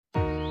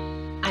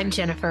I'm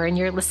Jennifer, and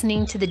you're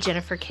listening to the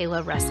Jennifer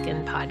Kayla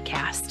Ruskin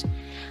podcast.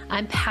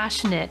 I'm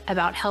passionate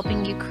about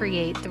helping you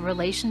create the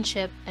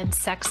relationship and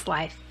sex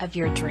life of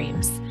your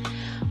dreams.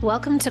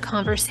 Welcome to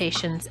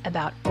conversations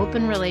about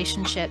open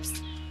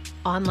relationships,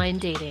 online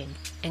dating,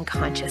 and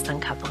conscious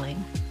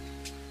uncoupling.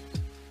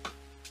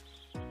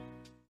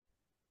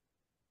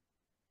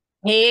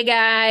 Hey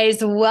guys,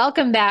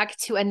 welcome back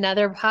to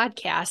another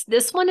podcast.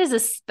 This one is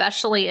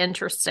especially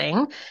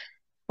interesting.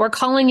 We're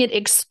calling it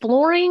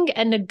Exploring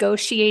and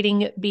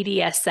Negotiating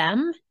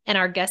BDSM. And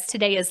our guest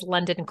today is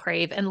London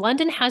Crave. And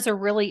London has a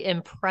really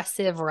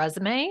impressive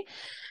resume,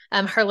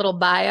 her little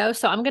bio.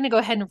 So I'm going to go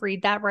ahead and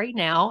read that right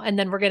now. And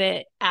then we're going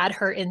to add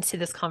her into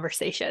this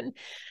conversation.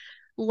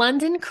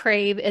 London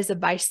Crave is a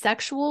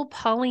bisexual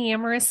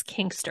polyamorous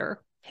kinkster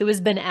who has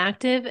been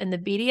active in the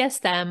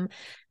BDSM,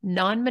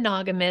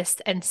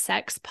 non-monogamous, and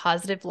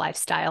sex-positive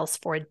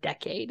lifestyles for a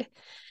decade.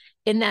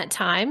 In that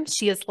time,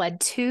 she has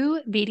led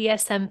 2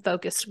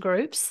 BDSM-focused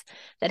groups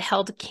that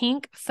held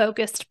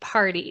kink-focused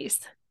parties,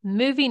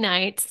 movie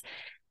nights,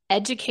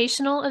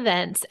 educational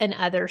events, and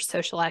other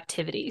social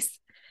activities.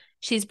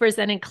 She's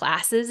presented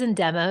classes and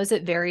demos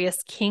at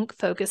various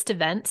kink-focused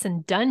events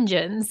and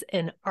dungeons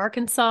in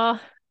Arkansas,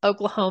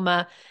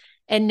 Oklahoma,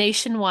 and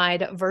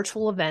nationwide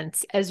virtual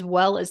events, as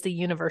well as the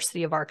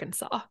University of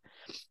Arkansas.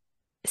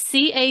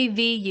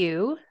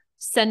 CAVU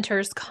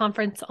Center's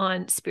Conference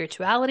on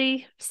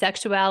Spirituality,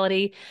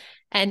 Sexuality,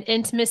 and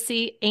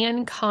Intimacy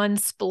and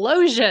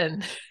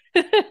Consplosion.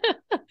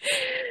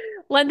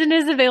 London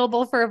is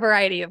available for a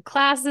variety of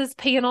classes,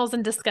 panels,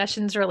 and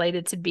discussions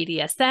related to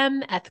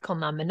BDSM, ethical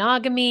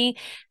non-monogamy,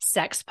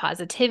 sex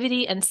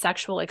positivity, and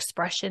sexual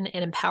expression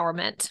and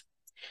empowerment.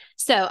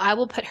 So I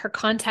will put her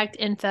contact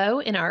info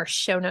in our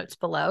show notes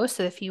below.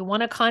 So if you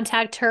want to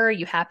contact her,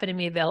 you happen to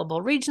be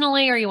available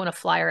regionally, or you want to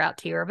fly her out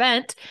to your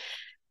event,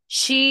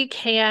 she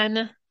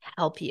can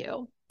help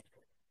you.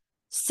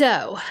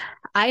 So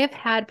I have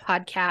had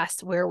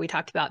podcasts where we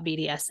talked about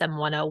BDSM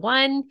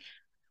 101.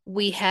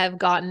 We have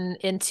gotten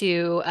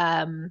into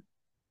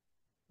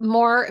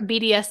more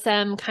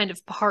BDSM kind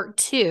of part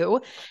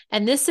 2,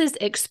 and this is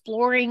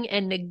exploring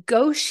and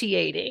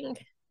negotiating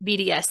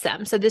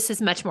BDSM. So this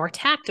is much more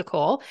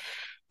tactical,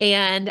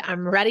 and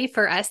I'm ready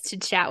for us to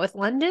chat with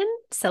London.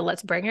 So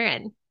let's bring her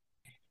in.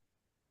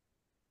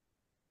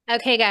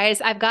 Okay,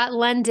 guys, I've got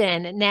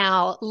London.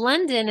 Now,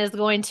 London is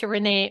going to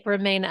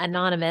remain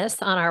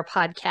anonymous on our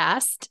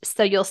podcast.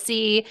 So you'll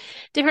see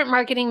different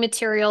marketing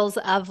materials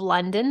of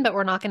London, but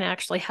we're not going to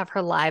actually have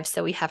her live.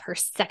 So we have her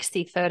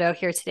sexy photo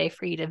here today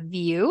for you to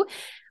view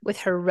with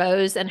her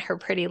rose and her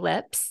pretty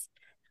lips.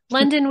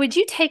 London, would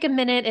you take a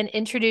minute and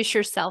introduce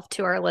yourself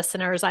to our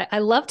listeners? I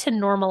love to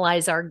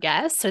normalize our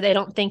guests so they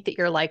don't think that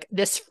you're like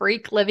this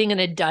freak living in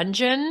a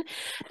dungeon.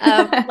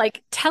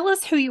 Like, tell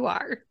us who you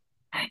are.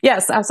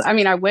 Yes, I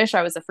mean, I wish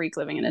I was a freak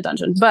living in a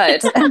dungeon,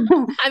 but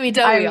I mean,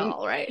 don't we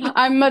all, right?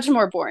 I'm much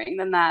more boring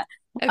than that.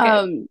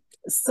 Okay.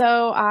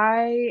 So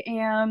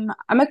I'm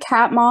a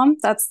cat mom.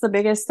 That's the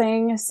biggest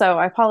thing. So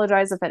I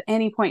apologize if at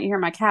any point you hear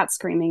my cat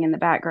screaming in the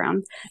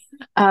background.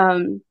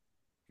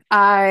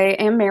 I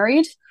am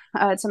married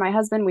to my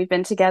husband. We've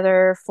been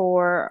together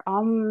for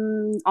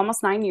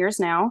almost 9 years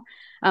now.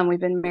 We've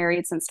been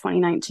married since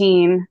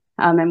 2019,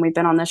 and we've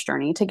been on this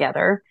journey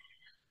together.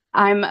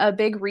 I'm a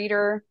big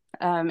reader.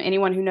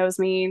 Anyone who knows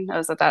me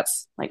knows that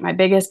that's like my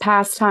biggest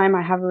pastime.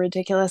 I have a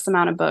ridiculous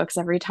amount of books.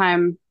 Every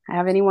time I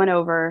have anyone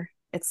over,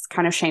 it's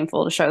kind of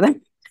shameful to show them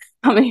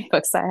how many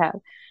books I have.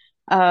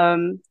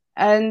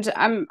 And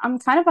I'm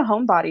kind of a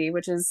homebody,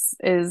 which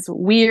is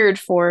weird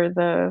for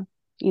the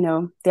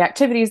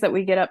activities that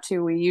we get up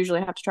to. We usually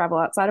have to travel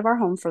outside of our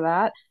home for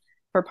that,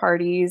 for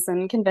parties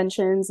and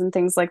conventions and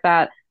things like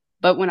that.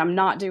 But when I'm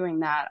not doing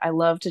that, I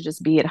love to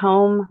just be at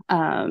home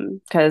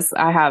because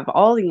I have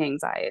all the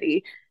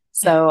anxiety.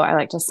 So I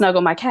like to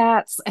snuggle my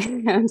cats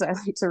and I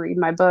like to read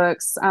my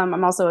books.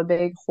 I'm also a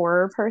big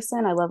horror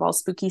person. I love all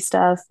spooky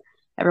stuff.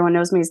 Everyone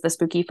knows me as the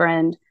spooky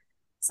friend.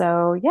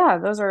 So yeah,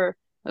 those are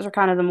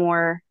kind of the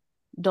more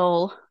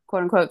dull,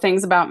 quote unquote,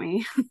 things about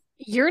me.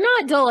 You're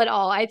not dull at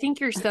all. I think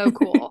you're so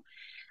cool.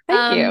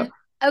 Thank you.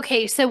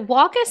 Okay, so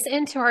walk us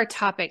into our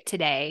topic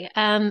today.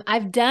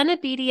 I've done a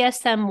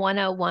BDSM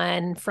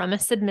 101 from a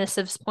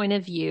submissive's point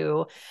of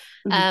view.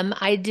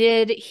 I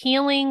did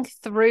healing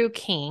through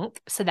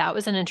kink. So that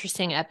was an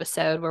interesting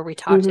episode where we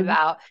talked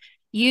about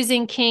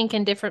using kink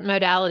and different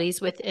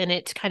modalities within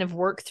it to kind of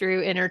work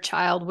through inner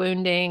child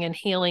wounding and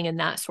healing and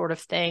that sort of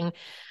thing.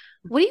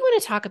 What do you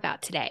want to talk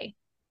about today?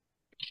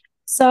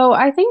 So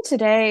I think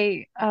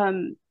today,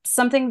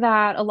 something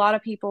that a lot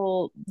of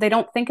people, they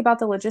don't think about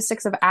the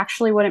logistics of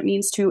actually what it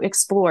means to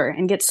explore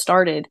and get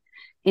started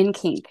in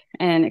kink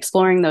and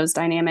exploring those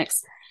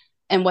dynamics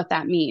and what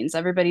that means.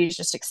 Everybody's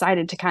just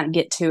excited to kind of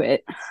get to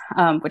it,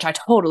 which I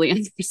totally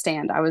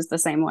understand. I was the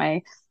same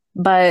way.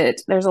 But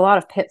there's a lot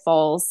of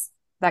pitfalls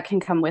that can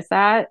come with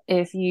that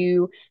if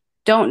you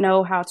don't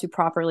know how to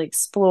properly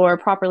explore,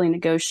 properly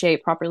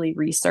negotiate, properly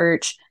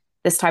research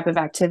this type of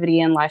activity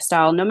and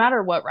lifestyle, no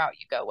matter what route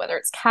you go, whether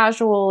it's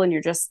casual and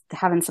you're just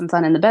having some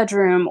fun in the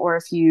bedroom, or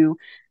if you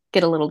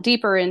get a little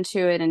deeper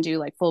into it and do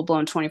like full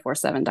blown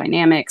 24/7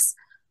 dynamics.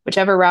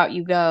 Whichever route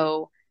you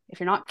go, if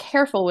you're not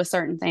careful with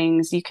certain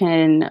things, you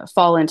can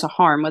fall into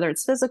harm, whether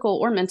it's physical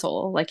or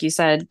mental. Like you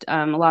said,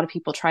 a lot of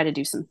people try to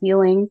do some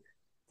healing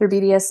through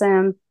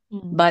BDSM,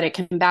 Mm. but it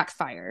can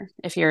backfire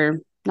if you're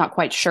not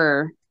quite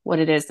sure what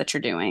it is that you're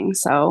doing.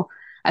 So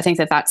I think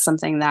that that's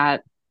something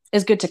that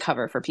is good to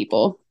cover for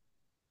people.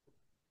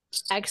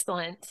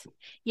 Excellent.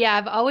 Yeah,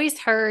 I've always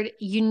heard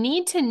you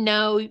need to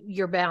know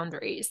your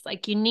boundaries.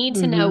 Like you need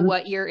to know Mm-hmm.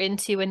 what you're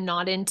into and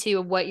not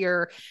into, what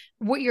you're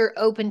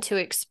open to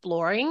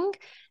exploring.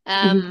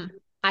 Mm-hmm. Um,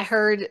 I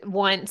heard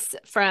once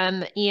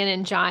from Ian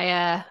and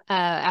Jaya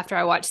after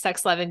I watched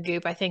Sex, Love, and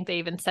Goop. I think they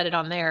even said it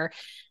on there.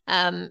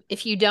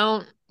 If you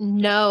don't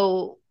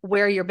know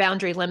where your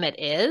boundary limit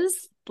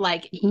is,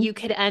 like Mm-hmm. you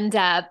could end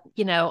up,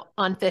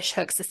 on fish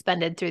hooks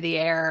suspended through the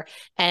air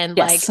and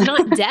like Yes.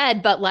 not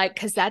dead, but like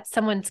because that's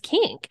someone's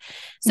kink.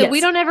 So we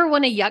Yes. don't ever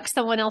want to yuck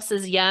someone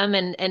else's yum.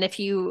 And if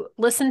you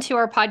listen to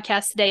our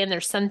podcast today and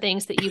there's some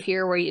things that you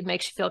hear where it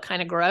makes you feel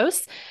kind of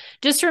gross,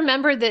 just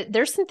remember that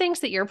there's some things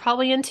that you're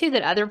probably into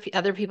that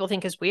other people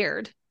think is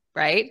weird,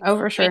 right? Oh,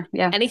 for I mean, sure.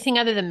 Yeah. anything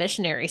other than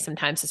missionary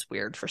sometimes is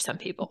weird for some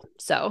people.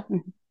 So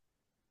Mhm.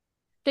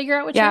 figure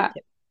out what you're Yeah.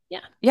 into. Yeah.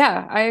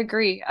 Yeah, I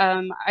agree.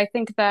 I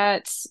think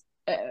that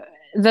uh,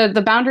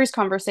 the boundaries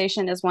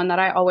conversation is one that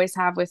I always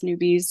have with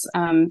newbies.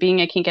 Being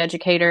a kink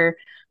educator,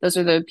 those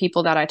are the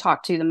people that I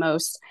talk to the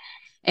most.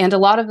 And a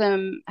lot of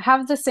them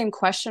have the same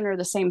question or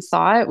the same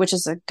thought, which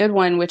is a good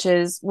one, which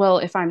is, well,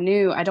 if I'm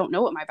new, I don't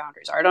know what my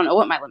boundaries are. I don't know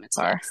what my limits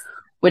are, Yes.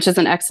 which is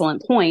an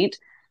excellent point.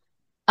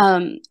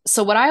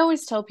 So what I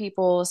always tell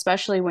people,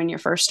 especially when you're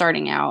first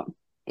starting out,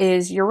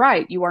 is you're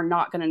right. You are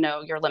not going to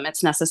know your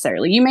limits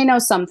necessarily. You may know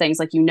some things,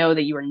 like you know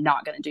that you are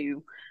not going to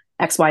do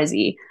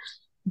XYZ,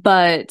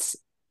 but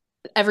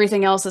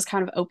everything else is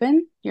kind of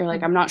open. You're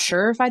like, I'm Mhm. not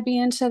sure if I'd be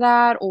into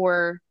that,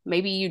 or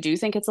maybe you do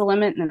think it's a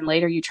limit, and then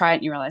later you try it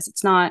and you realize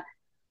it's not.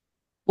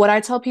 What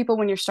I tell people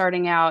when you're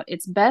starting out,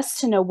 it's best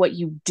to know what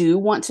you do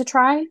want to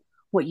try,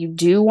 what you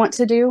do want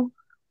to do,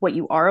 what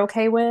you are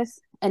okay with,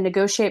 and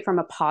negotiate from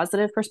a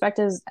positive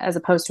perspective as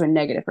opposed to a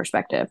negative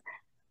perspective.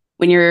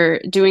 When you're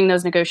doing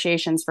those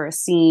negotiations for a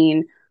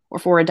scene or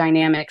for a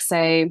dynamic,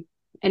 say,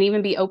 and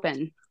even be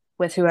open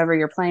with whoever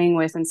you're playing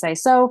with and say,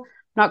 so,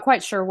 not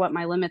quite sure what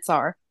my limits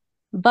are,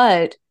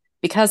 but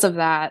because of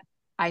that,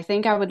 I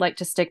think I would like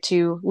to stick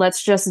to,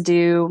 let's just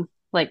do,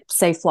 like,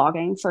 say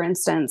flogging, for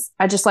instance.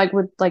 I just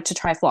would like to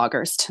try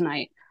floggers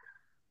tonight.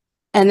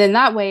 And then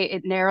that way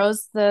it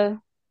narrows the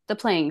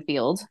playing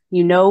field.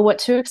 You know what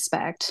to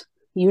expect.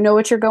 You know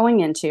what you're going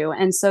into,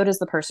 and so does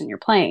the person you're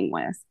playing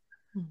with.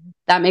 Mhm.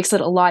 That makes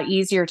it a lot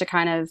easier to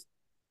kind of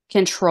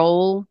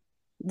control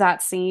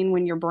that scene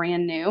when you're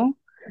brand new,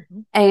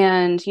 Mhm.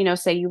 and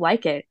say you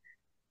like it,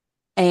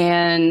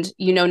 and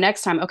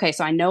next time, okay,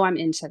 so I know I'm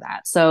into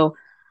that, so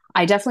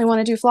I definitely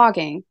want to do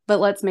flogging, but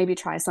let's maybe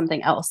try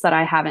something else that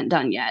I haven't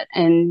done yet,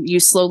 and you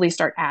slowly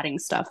start adding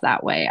stuff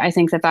that way. I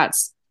think that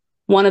that's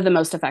one of the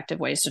most effective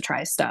ways to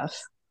try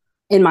stuff,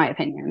 in my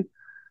opinion.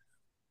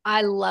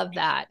 I love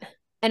that.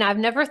 And I've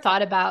never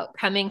thought about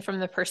coming from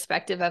the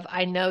perspective of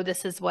I know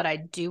this is what I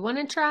do want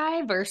to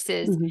try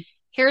versus Mm-hmm.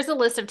 here's a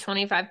list of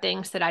 25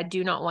 things that I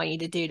do not want you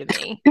to do to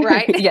me,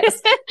 right?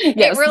 Yes. It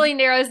Yes. really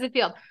narrows the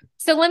field.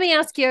 So let me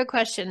ask you a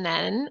question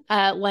then,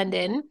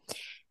 London.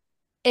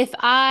 If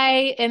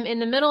I am in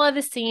the middle of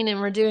a scene and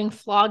we're doing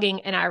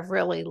flogging and I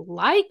really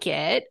like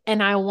it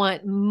and I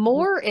want Mm-hmm.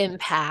 more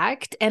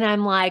impact and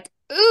I'm like,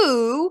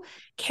 ooh,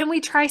 can we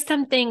try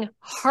something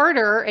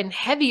harder and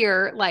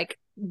heavier? Like,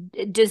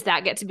 does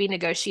that get to be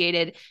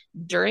negotiated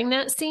during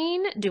that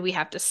scene? Do we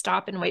have to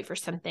stop and wait for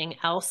something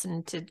else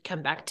and to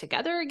come back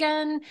together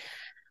again?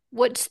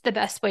 What's the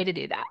best way to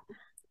do that?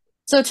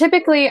 So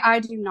typically, I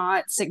do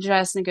not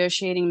suggest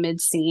negotiating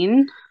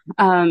mid-scene.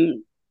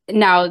 Um,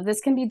 Now,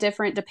 this can be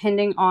different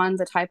depending on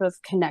the type of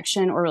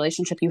connection or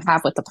relationship you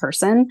have with the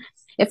person.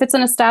 If it's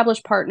an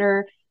established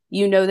partner,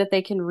 you know that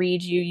they can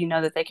read you, you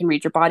know that they can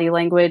read your body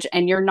language,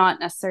 and you're not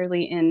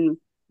necessarily in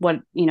what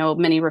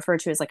many refer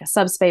to as like a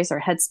subspace or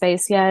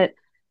headspace yet.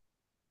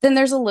 Then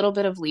there's a little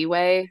bit of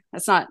leeway.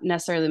 That's not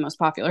necessarily the most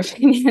popular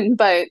opinion,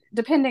 but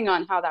depending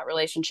on how that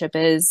relationship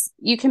is,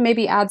 you can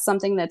maybe add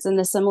something that's in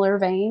the similar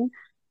vein.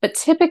 But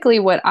typically,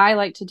 what I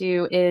like to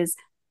do is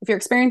if you're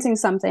experiencing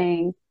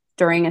something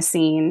during a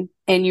scene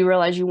and you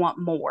realize you want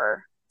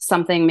more,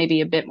 something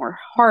maybe a bit more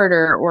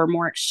harder or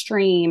more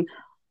extreme,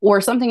 or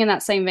something in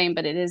that same vein,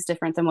 but it is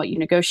different than what you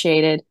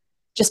negotiated,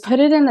 just put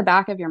it in the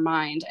back of your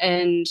mind.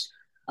 And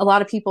a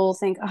lot of people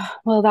think, oh,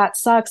 well, that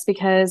sucks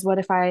because what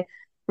if I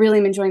really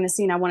am enjoying the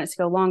scene? I want it to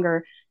go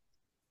longer.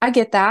 I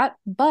get that,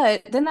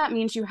 but then that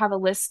means you have a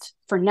list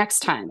for next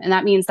time. And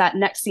that means that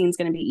next scene is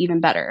going to be even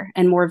better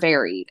and more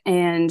varied.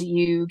 And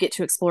you get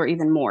to explore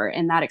even more.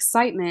 And that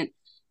excitement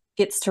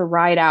gets to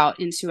ride out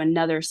into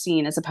another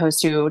scene as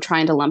opposed to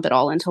trying to lump it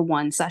all into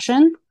one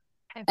session.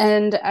 Okay.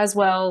 And as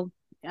well,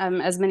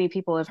 as many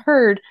people have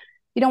heard,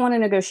 you don't want to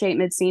negotiate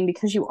mid scene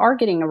because you are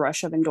getting a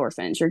rush of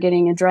endorphins. You're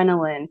getting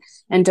adrenaline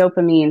and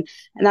dopamine,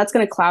 and that's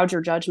going to cloud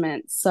your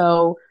judgment.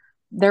 So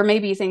there may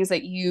be things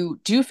that you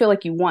do feel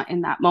like you want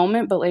in that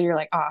moment, but later you're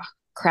like, ah,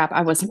 crap,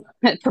 I wasn't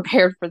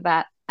prepared for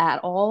that at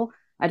all.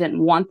 I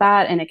didn't want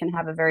that. And it can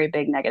have a very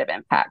big negative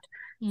impact.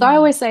 So I Mm.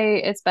 always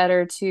say it's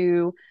better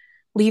to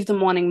leave them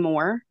wanting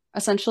more,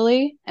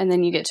 essentially. And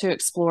then you get to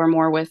explore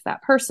more with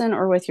that person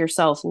or with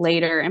yourself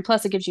later. And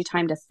plus, it gives you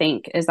time to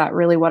think, is that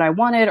really what I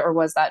wanted? Or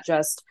was that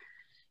just,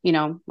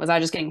 was I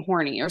just getting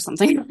horny or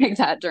something like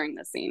that during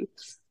the scene?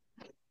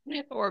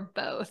 Or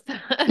both.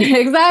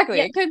 Exactly.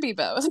 Yeah. It could be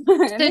both.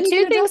 And So then you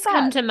two can things adjust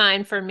come that. to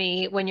mind for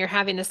me when you're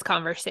having this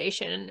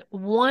conversation.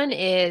 One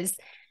is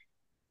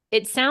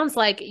it sounds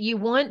like you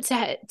want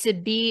to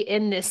be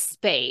in this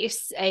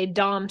space, a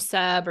dom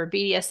sub or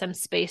BDSM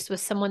space with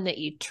someone that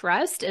you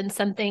trust and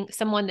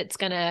someone that's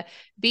going to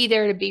be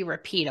there to be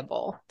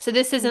repeatable. So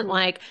this isn't Mhm.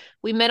 like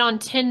we met on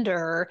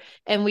Tinder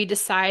and we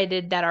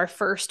decided that our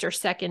first or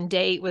second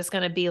date was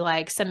going to be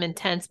like some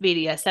intense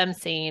BDSM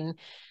scene,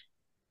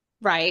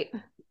 right?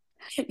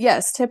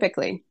 Yes,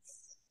 typically.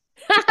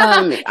 You're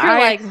I,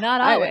 like,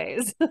 not I,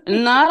 always.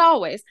 not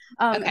always.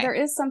 Okay. There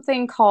is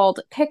something called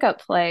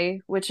pickup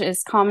play, which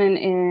is common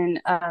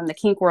in the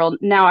kink world.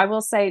 Now, I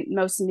will say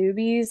most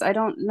newbies, I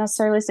don't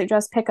necessarily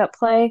suggest pickup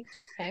play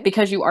Okay.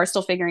 because you are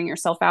still figuring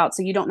yourself out.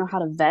 So you don't know how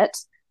to vet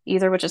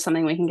either, which is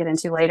something we can get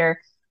into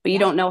later. But you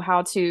Yeah. don't know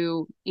how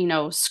to,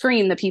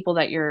 screen the people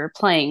that you're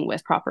playing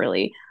with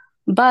properly.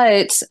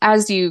 But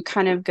as you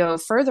kind of go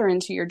further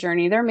into your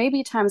journey, there may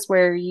be times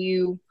where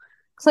you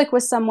click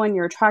with someone,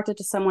 you're attracted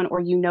to someone, or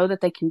you know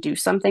that they can do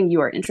something you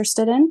are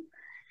interested in,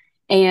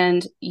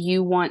 and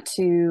you want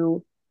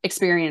to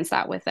experience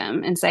that with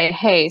them and say,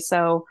 hey,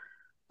 so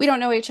we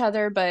don't know each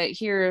other, but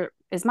here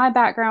is my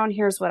background.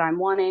 Here's what I'm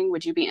wanting.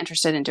 Would you be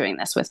interested in doing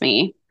this with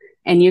me?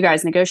 And you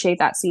guys negotiate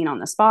that scene on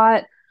the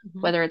spot,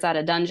 Mhm. whether it's at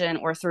a dungeon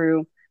or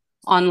through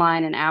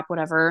online, an app,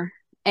 whatever.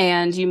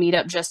 And you meet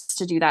up just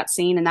to do that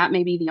scene. And that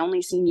may be the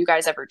only scene you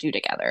guys ever do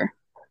together.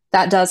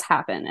 That does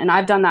happen. And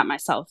I've done that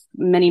myself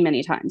many,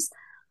 many times.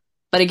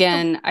 But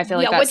again, I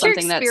feel Yeah, like that's what's your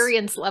something that's,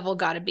 experience level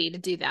got to be to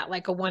do that?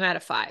 Like a 1 out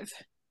of 5.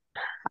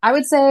 I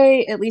would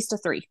say at least a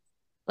three.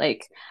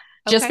 Like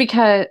just Okay.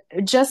 because,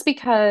 just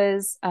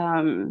because,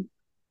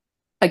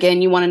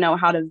 again, you want to know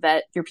how to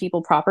vet your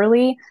people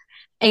properly.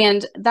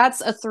 And that's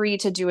a three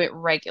to do it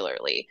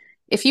regularly.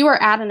 If you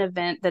are at an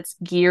event that's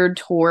geared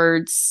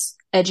towards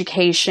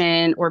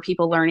education or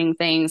people learning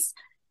things,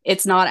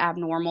 it's not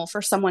abnormal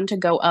for someone to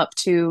go up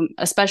to,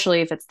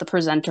 especially if it's the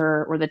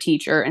presenter or the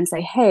teacher, and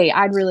say, hey,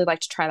 I'd really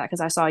like to try that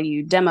because I saw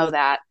you demo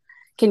that.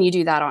 Can you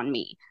do that on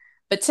me?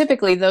 But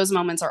typically, those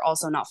moments are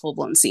also not full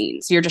blown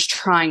scenes. You're just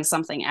trying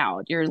something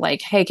out. You're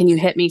like, hey, can you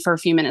hit me for a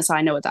few minutes so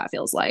I know what that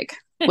feels like?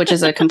 Which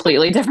is a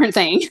completely different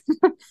thing.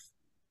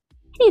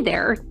 Hey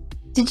there.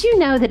 Did you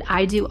know that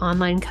I do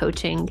online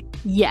coaching?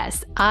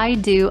 Yes, I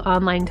do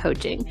online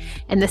coaching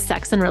in the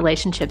sex and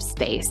relationship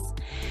space.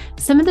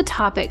 Some of the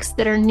topics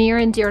that are near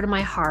and dear to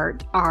my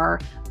heart are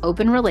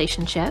open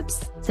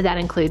relationships. So that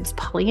includes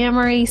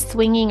polyamory,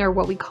 swinging, or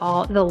what we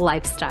call the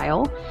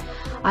lifestyle.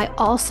 I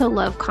also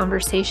love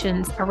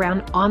conversations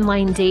around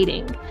online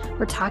dating.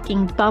 We're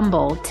talking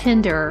Bumble,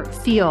 Tinder,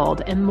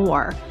 Field, and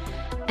more.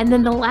 And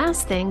then the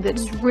last thing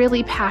that's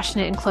really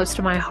passionate and close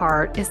to my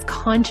heart is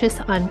conscious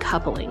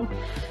uncoupling.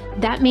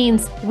 That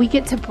means we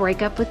get to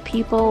break up with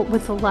people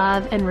with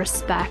love and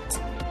respect,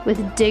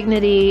 with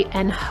dignity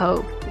and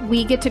hope.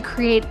 We get to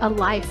create a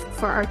life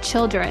for our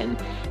children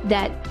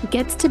that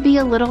gets to be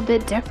a little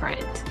bit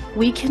different.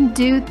 We can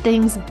do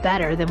things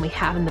better than we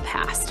have in the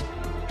past.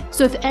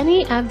 So if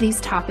any of these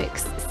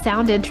topics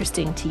sound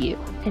interesting to you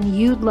and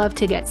you'd love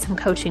to get some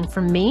coaching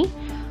from me,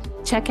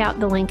 check out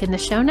the link in the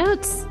show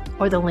notes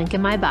or the link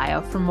in my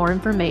bio for more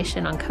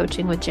information on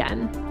coaching with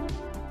Jen.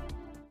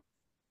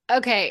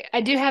 Okay,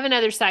 I do have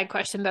another side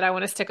question, but I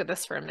want to stick with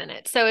this for a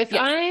minute. So if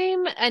Yes.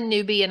 I'm a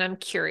newbie and I'm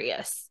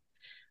curious,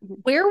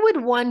 where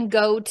would one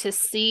go to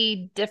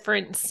see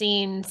different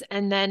scenes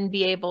and then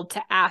be able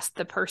to ask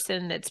the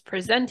person that's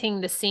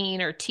presenting the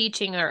scene or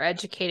teaching or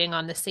educating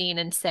on the scene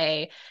and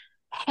say,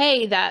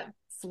 hey, that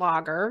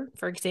vlogger,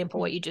 for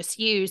example, what you just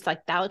used,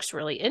 like that looks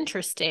really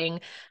interesting.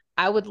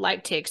 I would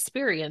like to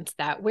experience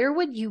that. Where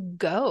would you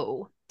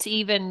go to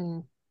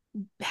even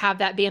have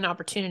that be an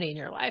opportunity in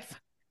your life?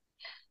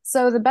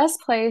 So the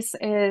best place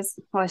is,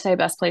 well, I say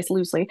best place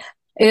loosely,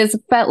 is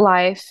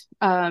FetLife,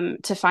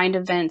 to find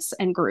events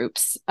and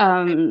groups.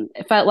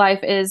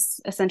 FetLife is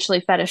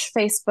essentially fetish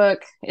Facebook.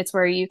 It's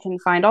where you can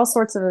find all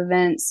sorts of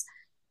events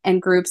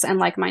and groups and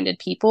like-minded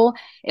people.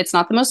 It's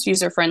not the most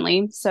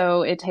user-friendly,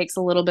 so it takes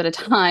a little bit of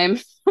time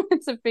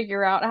to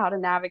figure out how to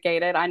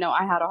navigate it. I know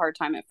I had a hard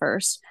time at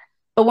first,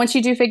 but once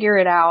you do figure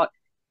it out,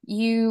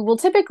 you will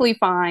typically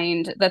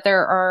find that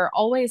there are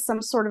always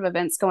some sort of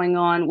events going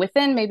on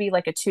within maybe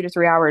like a 2 to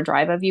 3 hour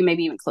drive of you,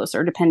 maybe even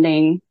closer,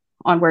 depending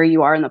on where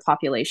you are in the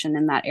population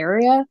in that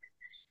area.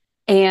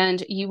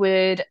 And you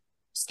would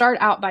start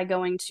out by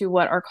going to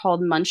what are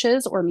called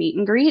munches or meet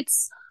and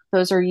greets.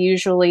 Those are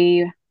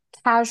usually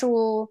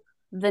casual,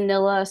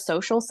 vanilla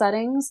social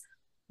settings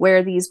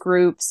where these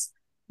groups,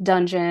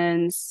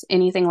 dungeons,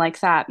 anything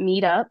like that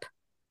meet up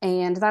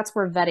And that's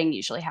where vetting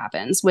usually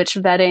happens, which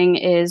vetting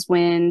is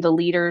when the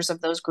leaders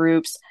of those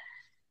groups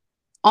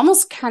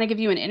almost kind of give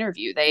you an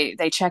interview.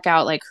 They check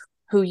out like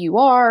who you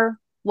are,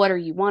 what are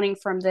you wanting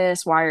from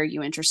this, why are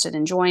you interested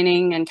in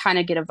joining, and kind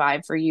of get a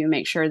vibe for you,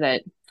 make sure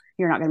that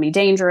you're not going to be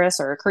dangerous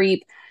or a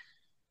creep.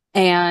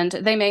 And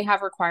they may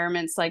have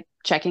requirements like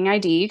checking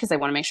ID because they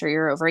want to make sure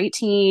you're over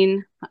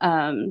 18.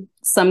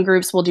 Some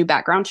groups will do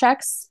background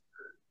checks.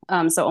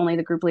 So only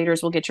the group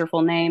leaders will get your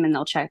full name and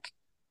they'll check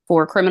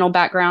for criminal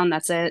background.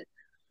 That's it.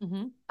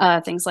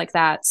 Things like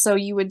that. So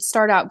you would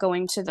start out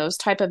going to those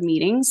type of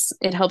meetings.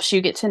 It helps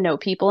you get to know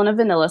people in a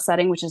vanilla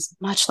setting, which is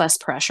much less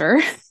pressure.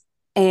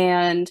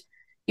 And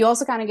you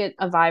also kind of get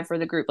a vibe for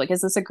the group. Like,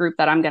 is this a group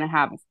that I'm going to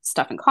have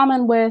stuff in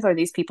common with? Are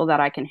these people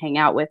that I can hang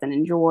out with and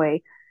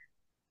enjoy?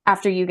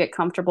 After you get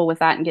comfortable with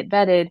that and get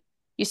vetted,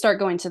 you start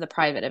going to the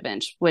private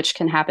events, which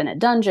can happen at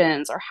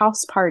dungeons or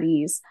house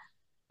parties.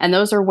 And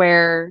those are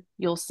where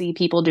you'll see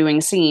people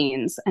doing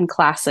scenes and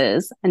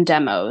classes and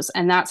demos.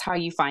 And that's how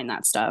you find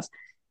that stuff.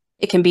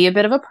 It can be a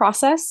bit of a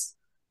process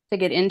to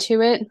get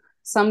into it.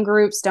 Some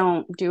groups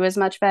don't do as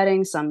much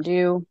vetting, some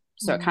do.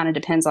 So it kind of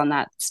depends on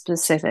that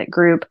specific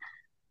group.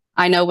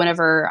 I know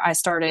whenever I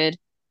started,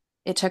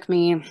 it took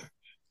me,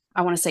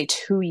 I want to say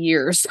 2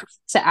 years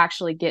to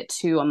actually get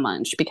to a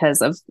munch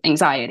because of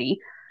anxiety.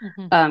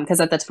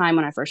 Because at the time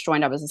when I first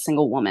joined, I was a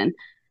single woman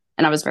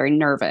and I was very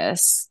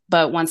nervous.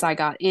 But once I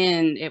got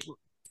in, it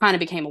kind of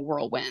became a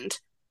whirlwind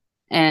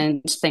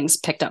and things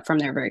picked up from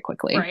there very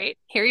quickly. Right.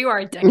 Here you are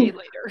a decade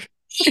later.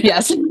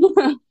 Yes.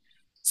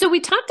 So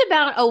we talked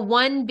about a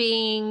one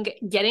being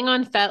getting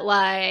on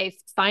FetLife,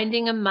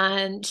 finding a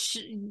munch,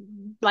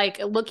 like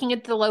looking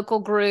at the local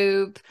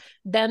group,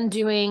 them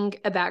doing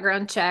a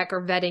background check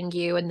or vetting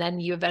you, and then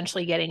you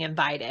eventually getting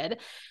invited.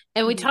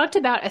 And we talked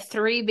about a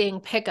 3 being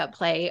pickup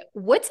play.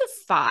 What's a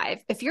 5?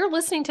 If you're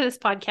listening to this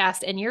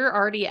podcast and you're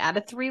already at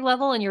a 3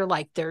 level and you're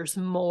like, there's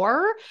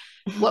more,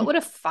 what would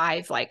a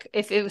 5 like?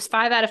 If it was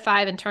 5 out of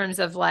 5 in terms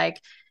of like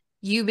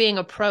you being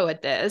a pro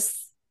at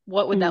this,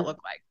 what would that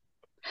look like?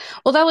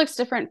 Well, that looks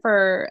different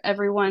for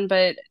everyone,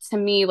 but to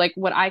me, like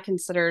what I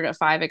considered a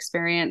 5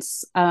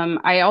 experience,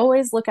 I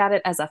always look at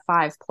it as a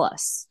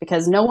 5+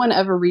 because no one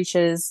ever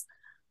reaches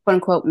quote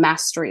unquote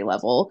mastery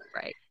level.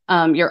 Right.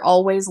 You're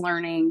always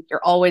learning,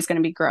 you're always going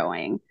to be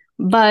growing.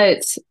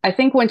 But I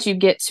think once you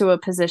get to a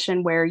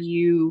position where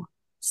you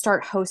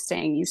start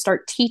hosting, you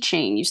start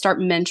teaching, you start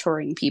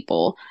mentoring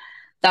people,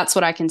 that's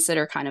what I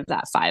consider kind of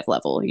that 5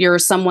 level. You're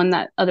someone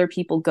that other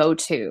people go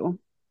to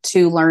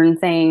learn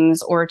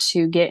things or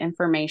to get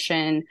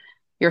information.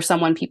 You're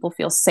someone people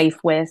feel safe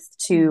with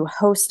to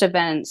host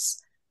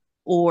events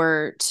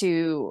or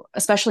to,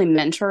 especially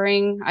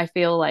mentoring. I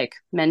feel like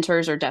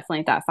mentors are definitely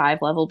at that 5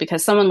 level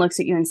because someone looks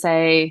at you and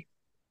say,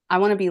 I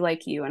want to be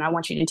like you and I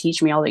want you to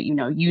teach me all that you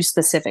know, you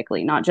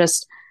specifically, not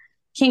just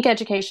kink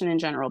education in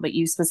general, but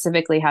you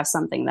specifically have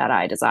something that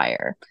I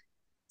desire.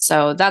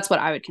 So that's what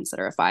I would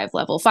consider a 5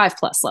 level,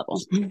 5+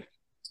 level.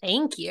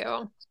 Thank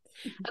you.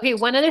 Okay,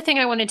 one other thing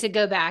I wanted to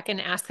go back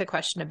and ask a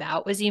question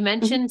about was you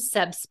mentioned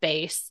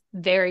subspace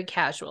very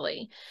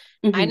casually.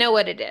 I know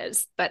what it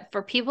is, but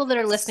for people that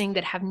are listening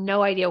that have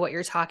no idea what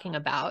you're talking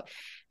about,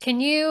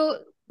 can you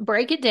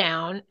break it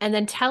down and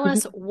then tell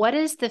us what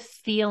does the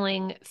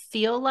feeling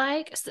feel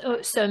like?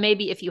 So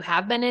maybe if you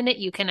have been in it,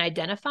 you can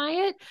identify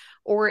it,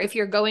 or if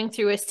you're going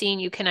through a scene,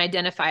 you can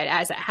identify it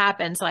as it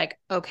happens, like,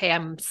 okay,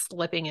 I'm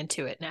slipping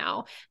into it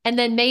now. And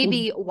then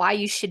maybe why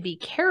you should be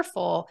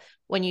careful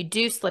when you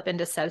do slip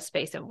into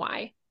subspace and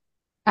why.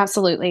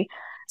 Absolutely.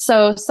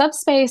 So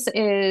subspace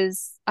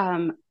is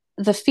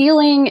the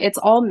feeling, it's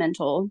all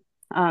mental.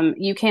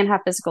 You can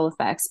have physical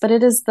effects, but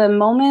it is the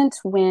moment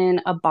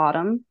when a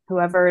bottom,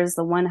 whoever is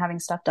the one having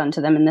stuff done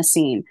to them in the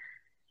scene,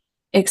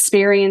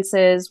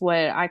 experiences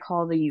what I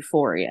call the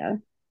euphoria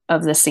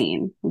of the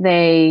scene.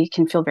 They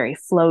can feel very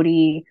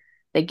floaty.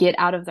 They get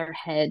out of their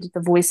head.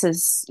 The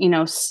voices,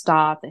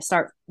 stop.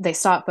 They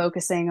stop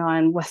focusing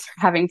on what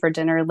they're having for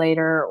dinner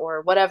later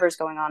or whatever's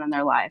going on in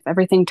their life.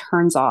 Everything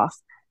turns off.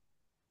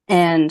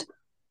 And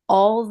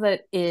all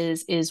that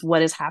is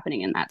what is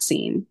happening in that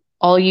scene.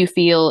 All you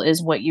feel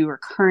is what you are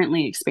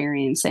currently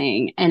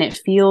experiencing. And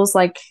it feels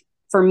like,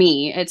 for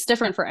me, it's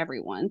different for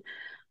everyone,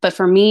 but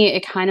for me,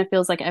 it kind of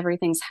feels like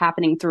everything's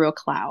happening through a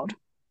cloud.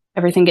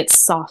 Everything gets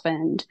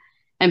softened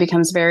and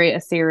becomes very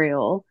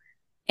ethereal.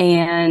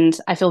 And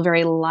I feel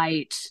very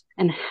light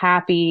and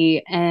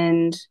happy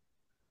and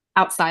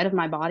outside of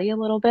my body a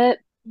little bit.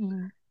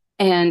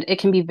 And it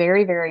can be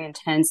very, very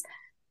intense.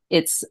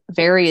 It's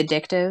very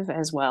addictive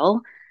as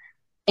well.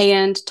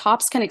 And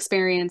tops can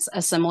experience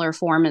a similar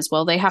form as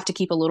well. They have to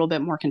keep a little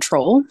bit more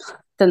control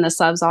than the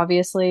subs,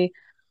 obviously.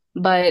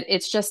 But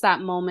it's just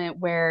that moment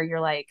where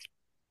you're like,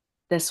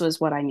 this was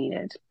what I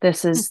needed.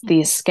 This is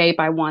the escape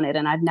I wanted,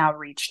 and I've now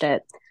reached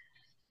it.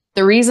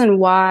 The reason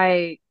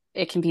why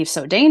it can be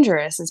so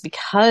dangerous is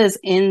because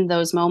in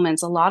those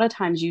moments, a lot of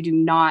times you do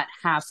not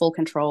have full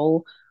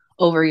control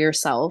over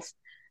yourself.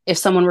 if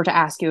someone were to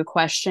ask you a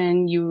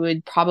question, you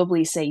would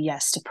probably say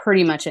yes to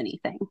pretty much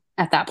anything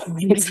at that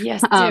point.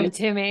 Yes, do it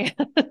to me.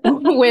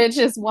 Which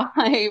is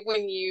why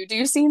when you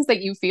do scenes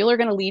that you feel are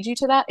going to lead you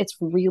to that, it's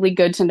really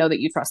good to know that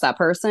you trust that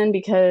person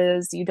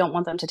because you don't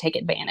want them to take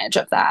advantage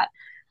of that.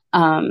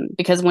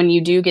 Because when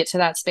you do get to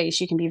that space,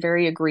 you can be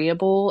very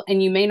agreeable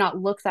and you may not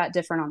look that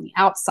different on the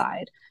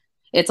outside.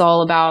 It's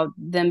all about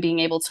them being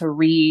able to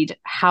read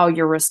how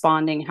you're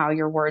responding, how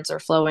your words are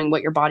flowing,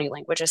 what your body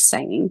language is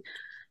saying.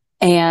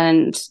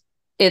 And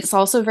it's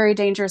also very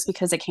dangerous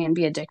because it can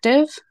be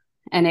addictive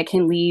and it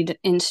can lead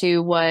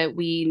into what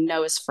we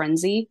know as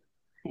frenzy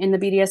in the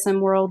BDSM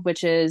world,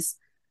 which is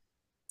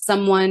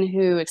someone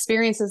who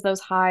experiences those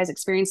highs,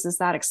 experiences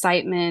that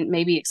excitement,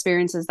 maybe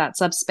experiences that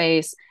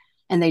subspace,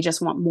 and they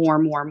just want more,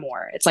 more,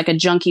 more. It's like a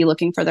junkie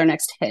looking for their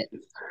next hit.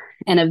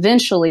 And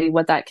eventually,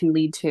 what that can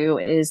lead to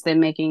is them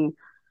making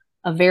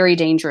a very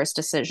dangerous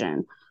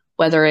decision,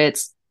 whether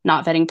it's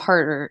not vetting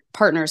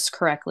partners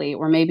correctly,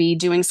 or maybe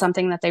doing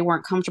something that they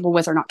weren't comfortable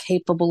with or not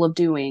capable of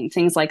doing,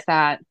 things like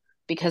that,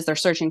 because they're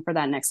searching for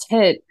that next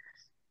hit.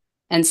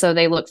 And so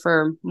they look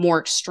for more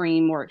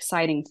extreme, more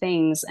exciting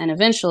things. And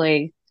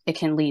eventually it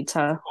can lead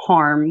to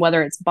harm,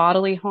 whether it's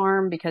bodily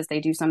harm because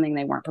they do something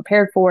they weren't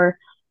prepared for,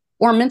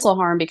 or mental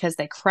harm because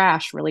they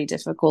crash really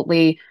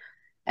difficultly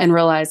and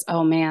realize,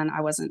 oh man,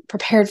 I wasn't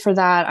prepared for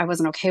that. I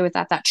wasn't okay with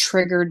that. That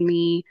triggered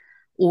me,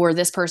 or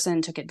this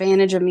person took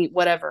advantage of me,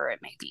 whatever it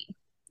may be.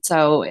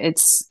 So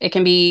it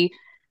can be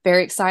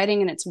very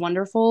exciting and it's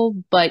wonderful,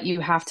 but you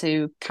have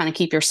to kind of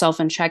keep yourself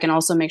in check and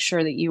also make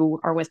sure that you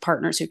are with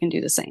partners who can do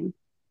the same.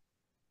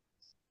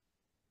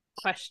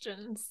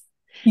 Questions.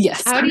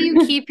 Yes. How do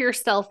you keep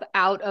yourself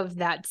out of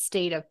that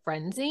state of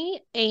frenzy?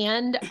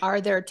 And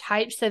are there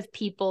types of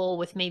people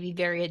with maybe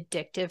very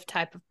addictive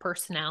type of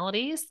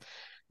personalities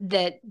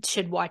that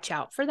should watch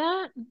out for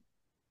that?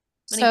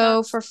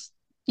 So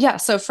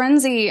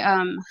frenzy,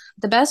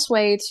 the best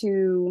way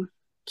to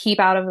keep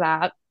out of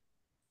that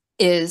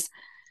is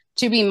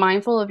to be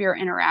mindful of your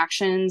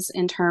interactions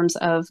in terms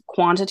of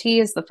quantity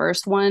is the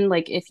first one.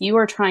 Like if you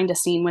are trying to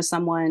scene with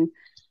someone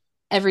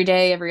every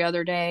day, every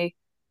other day,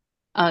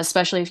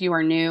 especially if you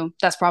are new,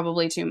 that's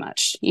probably too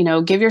much.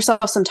 Give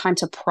yourself some time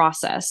to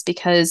process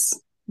because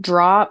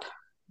drop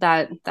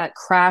that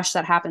crash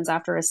that happens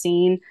after a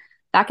scene,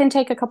 that can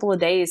take a couple of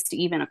days to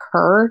even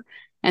occur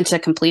and to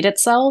complete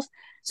itself.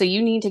 So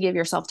you need to give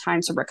yourself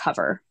time to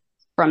recover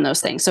from those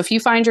things. So if you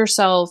find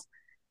yourself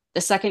the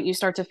second you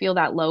start to feel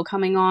that low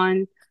coming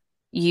on,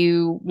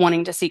 you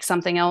wanting to seek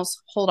something else,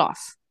 hold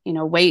off.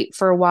 Wait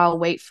for a while,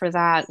 wait for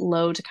that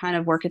low to kind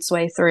of work its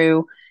way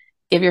through.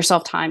 Give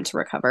yourself time to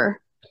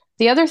recover.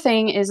 The other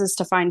thing is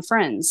to find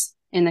friends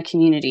in the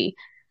community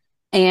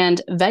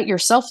and vet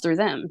yourself through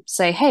them.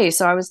 Say, hey,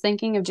 so I was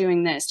thinking of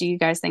doing this. Do you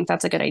guys think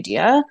that's a good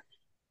idea?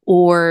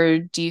 Or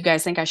do you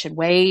guys think I should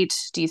wait?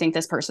 Do you think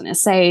this person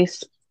is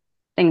safe?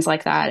 Things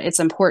like that. It's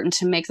important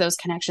to make those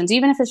connections,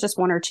 even if it's just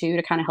one or two,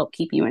 to kind of help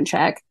keep you in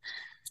check.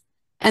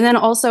 And then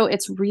also,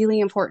 it's really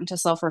important to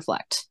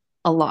self-reflect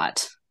a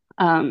lot.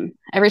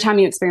 Every time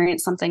you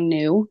experience something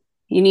new,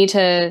 you need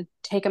to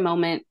take a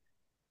moment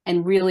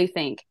and really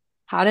think,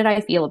 how did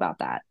I feel about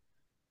that?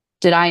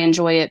 Did I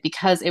enjoy it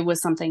because it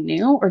was something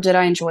new, or did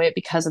I enjoy it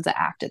because of the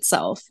act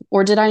itself?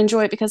 Or did I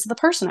enjoy it because of the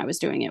person I was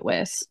doing it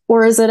with?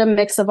 Or is it a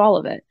mix of all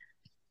of it?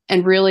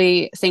 And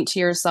really think to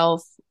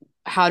yourself,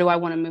 how do I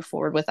want to move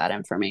forward with that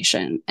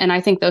information? And I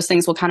think those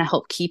things will kind of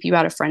help keep you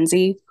out of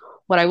frenzy.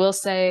 What I will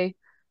say,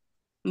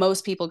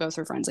 most people go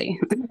through frenzy.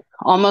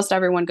 Almost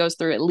everyone goes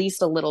through at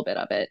least a little bit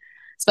of it,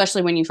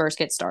 especially when you first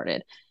get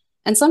started.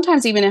 And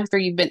sometimes even after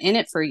you've been in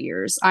it for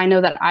years. I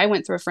know that I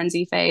went through a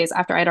frenzy phase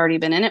after I'd already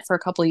been in it for a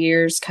couple of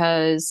years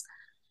because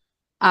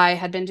I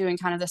had been doing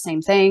kind of the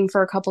same thing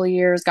for a couple of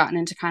years, gotten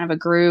into kind of a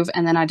groove,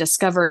 and then I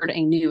discovered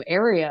a new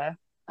area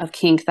of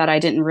kink that I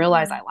didn't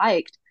realize I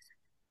liked.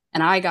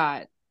 And I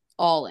got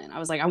all in. I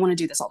was like, I want to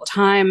do this all the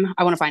time.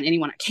 I want to find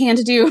anyone I can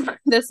to do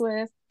this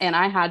with. And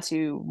I had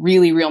to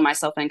really reel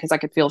myself in because I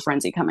could feel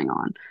frenzy coming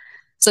on.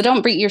 So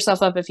don't beat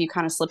yourself up if you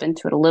kind of slip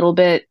into it a little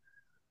bit.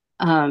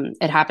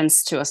 It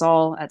happens to us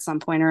all at some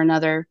point or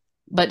another,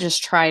 but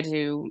just try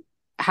to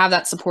have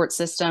that support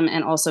system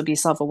and also be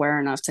self-aware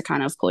enough to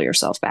kind of pull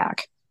yourself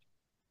back.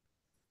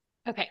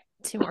 Okay,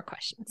 2 more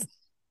questions.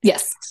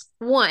 Yes.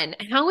 1,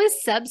 how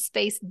is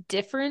subspace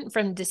different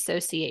from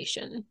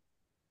dissociation?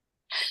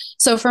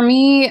 So for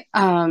me,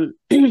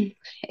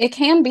 it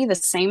can be the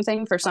same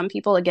thing for some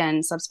people.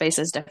 Again, subspace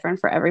is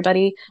different for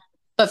everybody.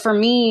 But for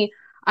me,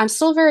 I'm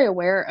still very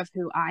aware of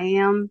who I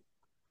am.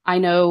 I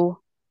know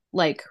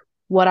like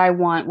what I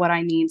want, what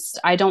I need.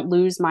 I don't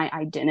lose my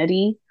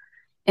identity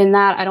in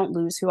that. I don't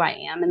lose who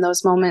I am in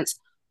those moments.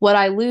 What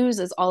I lose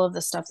is all of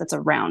the stuff that's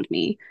around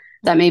me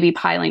that may be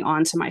piling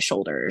onto my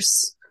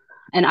shoulders.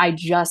 And I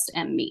just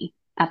am me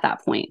at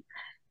that point.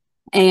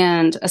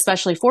 And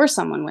especially for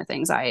someone with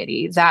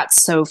anxiety,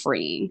 that's so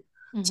freeing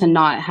to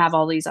not have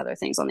all these other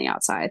things on the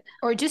outside.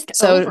 Or just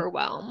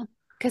overwhelm.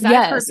 Because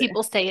I've heard Yes.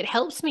 people say it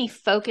helps me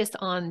focus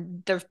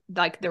on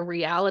the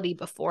reality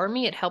before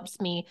me. It helps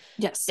me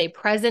Yes. stay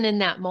present in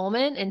that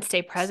moment and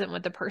stay present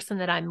with the person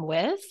that I'm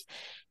with.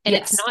 And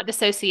it's Yes. not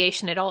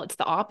dissociation at all. It's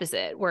the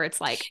opposite, where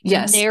it's like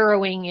Yes.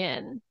 narrowing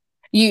in.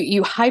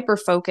 You hyper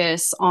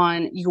focus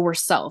on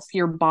yourself,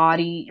 your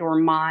body, your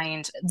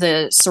mind,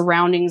 the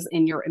surroundings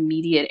in your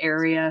immediate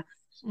area,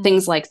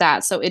 things Mm. like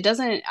that. So it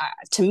doesn't,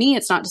 to me,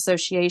 it's not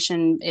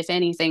dissociation. If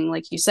anything,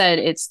 like you said,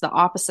 it's the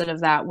opposite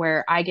of that,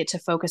 where I get to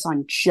focus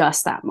on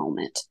just that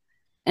moment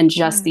and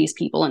just Mm. these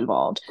people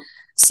involved.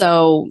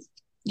 So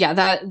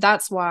yeah,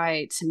 that's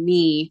why, to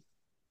me,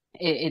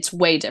 it's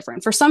way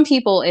different. For some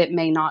people it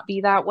may not be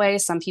that way.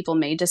 Some people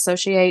may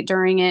dissociate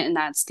during it, and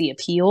that's the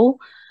appeal.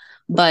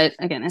 But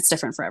again, it's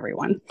different for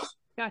everyone.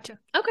 Gotcha.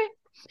 Okay.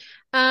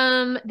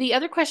 The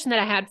other question that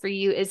I had for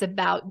you is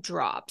about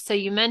drop. So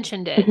you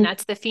mentioned it, and Mhm.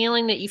 that's the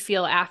feeling that you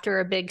feel after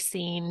a big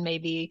scene,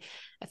 maybe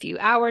a few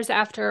hours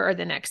after or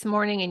the next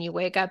morning, and you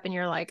wake up and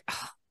you're like,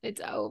 oh,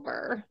 it's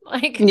over.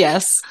 Like,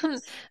 Yes.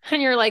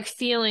 and you're like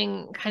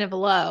feeling kind of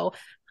low.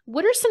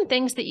 What are some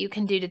things that you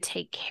can do to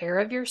take care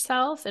of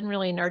yourself and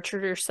really nurture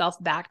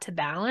yourself back to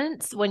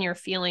balance when you're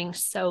feeling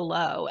so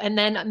low? And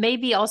then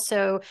maybe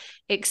also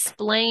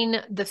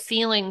explain the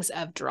feelings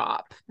of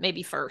drop,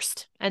 maybe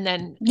first, and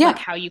then like Yeah.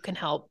 how you can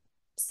help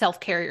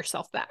self-care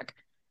yourself back.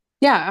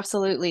 Yeah,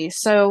 absolutely.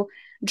 So,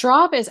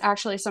 drop is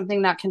actually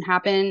something that can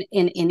happen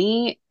in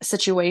any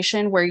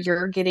situation where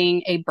you're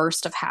getting a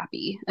burst of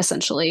happy,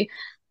 essentially.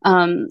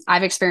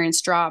 I've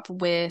experienced drop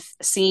with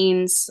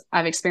scenes.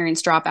 I've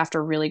experienced drop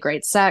after really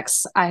great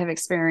sex. I have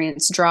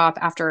experienced drop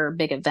after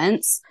big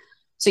events.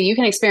 So, you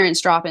can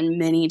experience drop in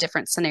many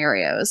different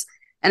scenarios.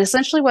 And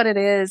essentially, what it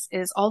is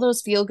all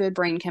those feel good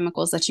brain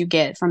chemicals that you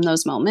get from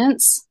those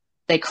moments,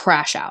 they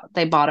crash out,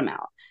 they bottom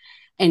out,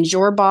 and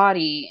your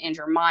body and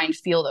your mind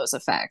feel those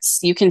effects.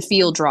 You can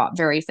feel drop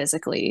very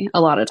physically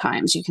a lot of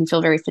times. You can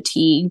feel very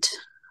fatigued.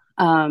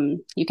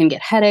 You can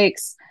get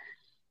headaches.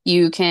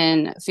 You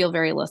can feel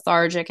very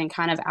lethargic and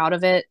kind of out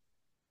of it.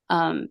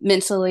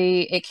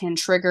 Mentally, it can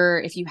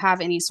trigger if you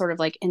have any sort of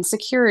like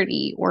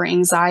insecurity or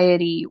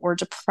anxiety or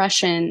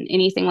depression,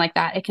 anything like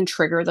that, it can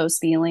trigger those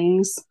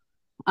feelings.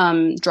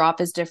 Drop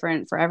is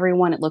different for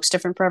everyone, it looks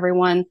different for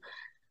everyone.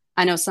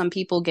 I know some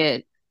people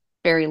get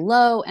very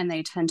low and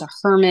they tend to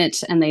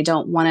hermit and they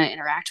don't want to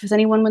interact with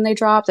anyone when they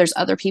drop. There's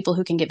other people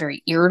who can get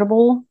very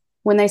irritable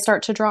when they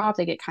start to drop.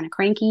 They get kind of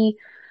cranky.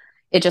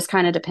 It just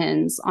kind of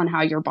depends on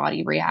how your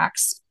body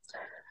reacts.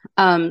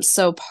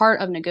 So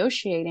part of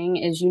negotiating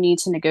is you need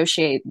to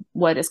negotiate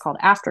what is called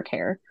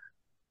aftercare,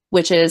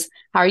 which is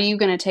how are you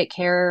going to take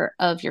care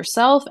of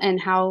yourself and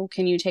how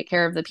can you take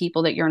care of the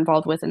people that you're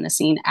involved with in the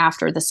scene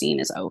after the scene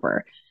is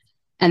over.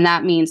 And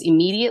that means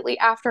immediately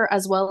after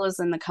as well as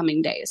in the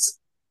coming days.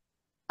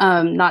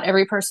 Not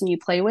every person you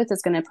play with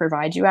is going to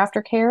provide you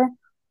aftercare,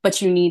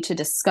 but you need to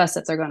discuss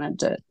if they're going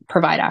to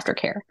provide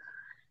aftercare.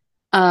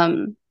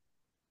 Um,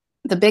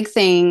 the big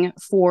thing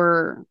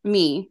for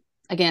me,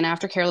 again,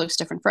 aftercare looks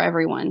different for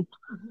everyone,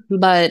 Mhm.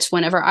 but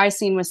whenever I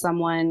scene with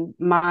someone,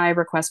 my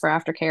request for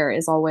aftercare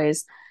is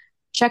always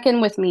check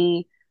in with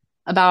me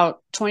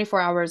about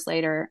 24 hours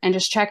later and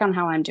just check on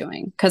how I'm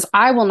doing. Because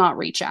I will not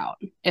reach out.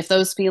 If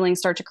those feelings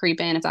start to creep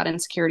in, if that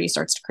insecurity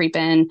starts to creep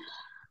in,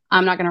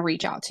 I'm not going to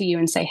reach out to you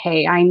and say,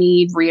 hey, I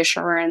need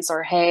reassurance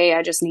or hey,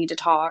 I just need to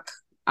talk.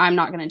 I'm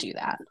not going to do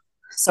that.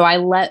 So I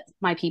let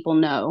my people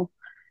know,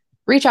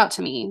 reach out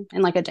to me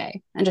in like a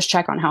day and just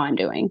check on how I'm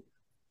doing.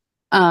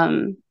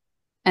 Um,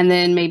 and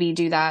then maybe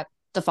do that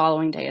the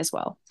following day as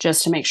well,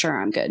 just to make sure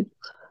I'm good.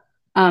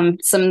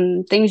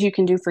 Some things you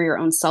can do for your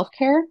own self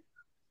care.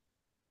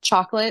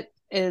 Chocolate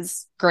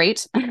is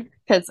great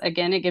because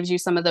again, it gives you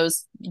some of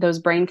those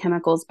brain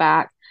chemicals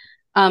back.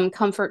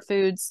 Comfort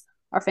foods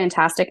are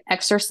fantastic.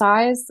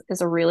 Exercise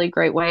is a really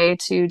great way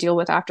to deal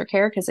with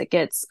aftercare because it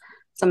gets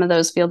some of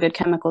those feel good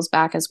chemicals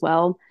back as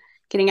well.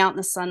 Getting out in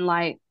the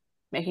sunlight,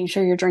 making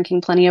sure you're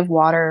drinking plenty of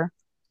water,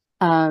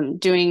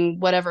 doing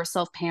whatever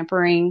self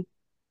pampering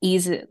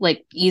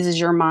eases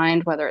your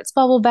mind, whether it's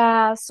bubble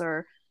baths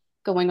or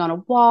going on a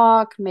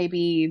walk,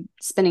 maybe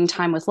spending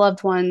time with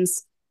loved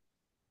ones.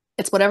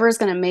 It's whatever is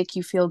going to make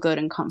you feel good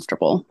and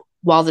comfortable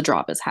while the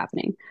drop is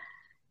happening.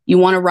 You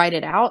want to write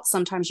it out.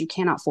 Sometimes you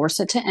cannot force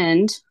it to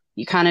end.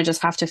 You kind of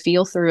just have to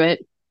feel through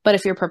it. But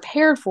if you're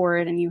prepared for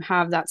it and you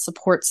have that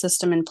support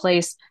system in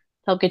place to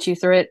help get you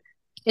through it,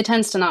 it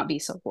tends to not be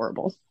so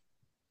horrible.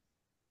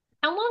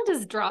 How long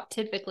does drop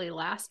typically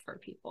last for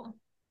people?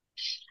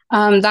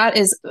 That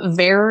is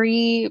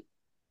very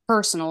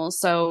personal.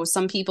 So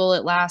some people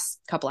it lasts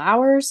a couple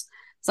hours.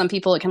 Some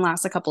people it can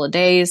last a couple of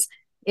days.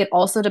 It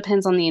also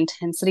depends on the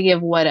intensity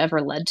of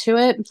whatever led to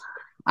it.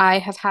 I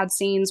have had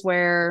scenes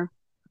where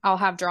I'll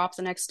have drop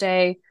the next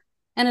day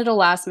and it'll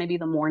last maybe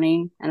the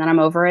morning and then I'm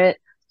over it.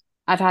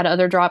 I've had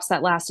other drops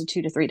that lasted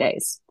 2 to 3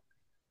 days,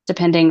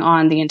 depending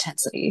on the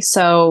intensity.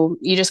 So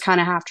you just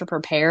kind of have to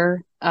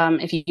prepare.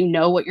 If you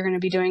know what you're going to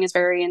be doing is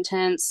very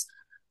intense,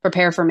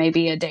 prepare for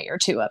maybe a day or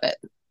two of it.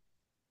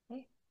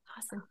 Okay,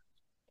 awesome.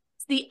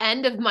 the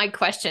end of my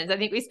questions. I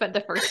think we spent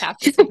the first half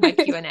just with my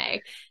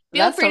Q&A.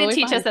 Feel free to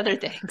teach us other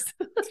things.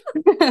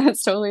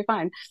 That's totally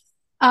fine.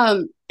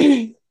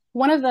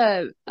 One of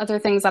the other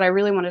things that I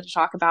really wanted to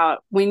talk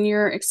about when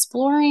you're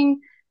exploring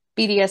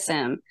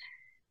BDSM,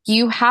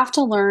 you have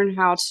to learn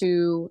how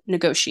to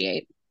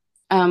negotiate,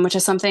 which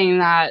is something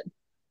that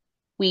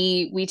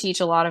we teach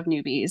a lot of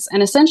newbies.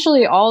 And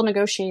essentially all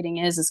negotiating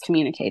is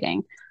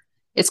communicating.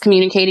 It's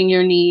communicating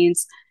your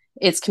needs.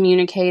 It's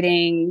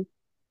communicating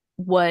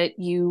what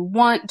you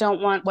want,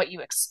 don't want, what you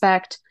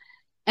expect,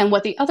 and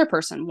what the other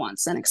person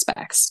wants and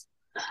expects.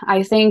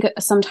 I think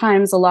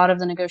sometimes a lot of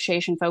the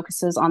negotiation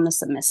focuses on the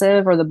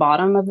submissive or the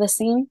bottom of the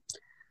scene.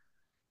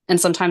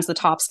 And sometimes the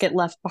tops get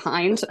left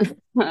behind,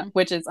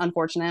 which is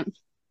unfortunate.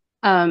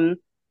 And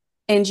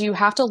you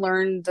have to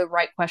learn the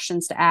right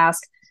questions to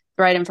ask,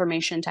 the right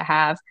information to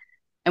have.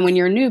 And when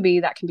you're a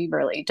newbie, that can be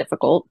really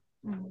difficult.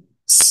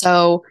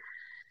 So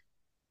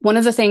one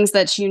of the things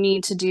that you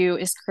need to do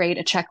is create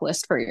a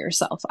checklist for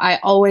yourself. I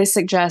always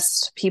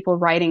suggest people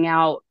writing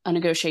out a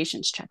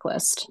negotiations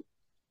checklist.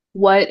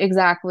 What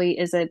exactly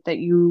is it that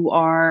you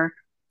are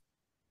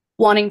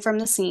wanting from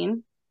the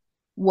scene?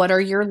 What are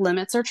your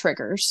limits or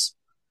triggers?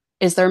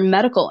 Is there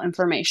medical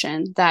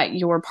information that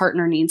your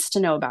partner needs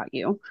to know about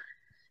you?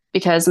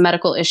 Because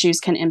medical issues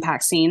can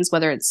impact scenes,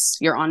 whether it's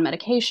you're on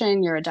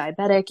medication, you're a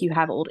diabetic, you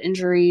have old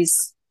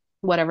injuries,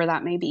 whatever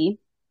that may be.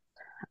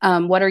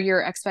 What are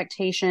your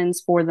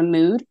expectations for the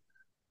mood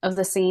of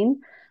the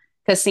scene?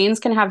 Because scenes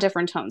can have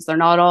different tones. They're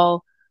not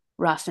all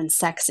rough and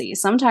sexy.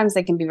 Sometimes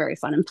they can be very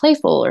fun and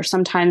playful, or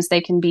sometimes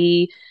they can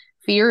be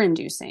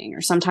fear-inducing,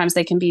 or sometimes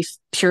they can be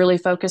purely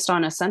focused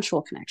on a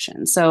sensual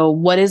connection. So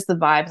what is the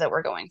vibe that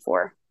we're going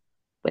for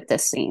with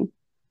this scene?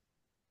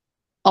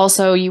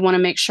 Also, you want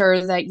to make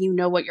sure that you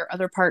know what your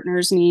other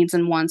partner's needs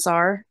and wants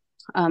are.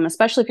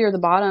 Especially if you're the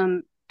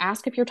bottom,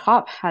 ask if your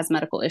top has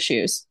medical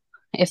issues.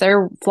 If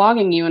they're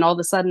flogging you and all of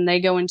a sudden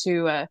they go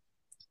into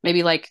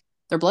maybe like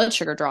their blood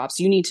sugar drops,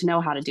 you need to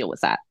know how to deal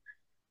with that.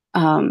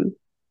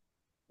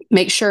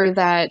 Make sure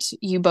that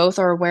you both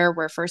are aware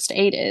where first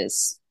aid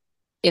is.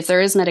 If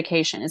there is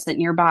medication, is it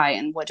nearby?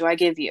 And what do I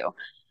give you?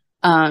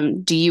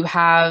 Do you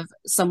have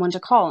someone to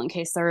call in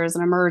case there is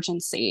an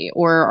emergency?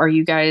 Or are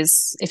you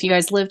guys, if you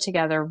guys live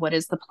together, what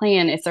is the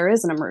plan if there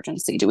is an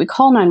emergency? Do we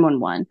call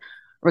 911?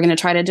 We're going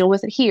to try to deal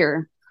with it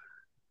here,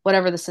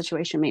 whatever the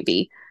situation may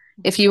be.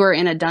 If you are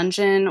in a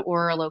dungeon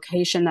or a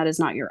location that is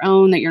not your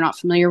own, that you're not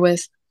familiar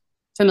with,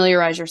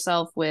 familiarize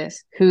yourself with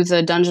who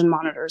the dungeon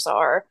monitors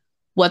are,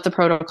 what the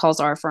protocols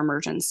are for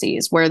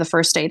emergencies, where the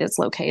first aid is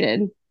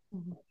located,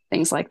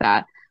 things like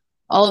that.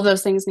 All of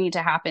those things need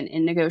to happen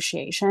in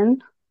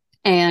negotiation.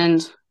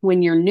 And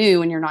when you're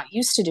new and you're not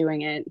used to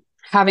doing it,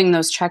 having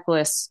those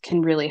checklists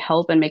can really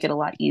help and make it a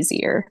lot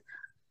easier.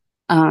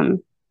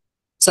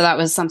 So that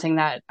was something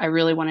that I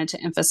really wanted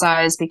to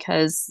emphasize,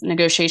 because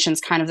negotiation is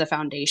kind of the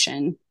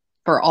foundation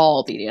for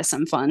all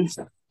BDSM fun,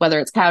 whether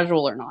it's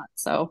casual or not.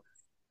 So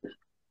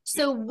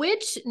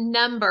which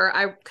number,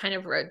 I kind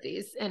of wrote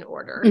these in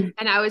order,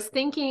 and I was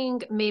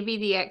thinking maybe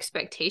the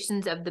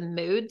expectations of the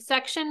mood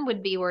section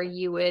would be where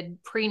you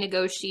would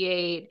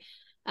pre-negotiate,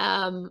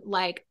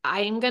 like,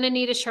 I am going to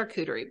need a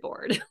charcuterie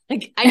board.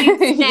 Like, I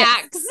need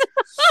snacks.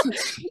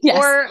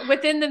 Yes. Or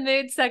within the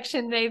mood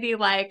section, maybe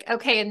like,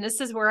 okay, and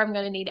this is where I'm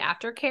going to need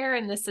aftercare,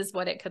 and this is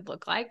what it could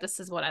look like. This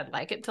is what I'd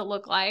like it to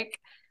look like.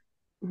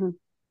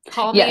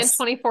 Call me in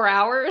 24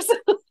 hours.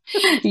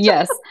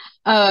 Yes.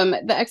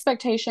 The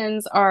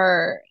expectations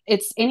are,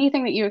 it's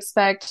anything that you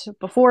expect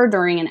before,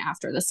 during, and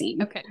after the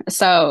scene. Okay.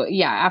 So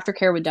yeah,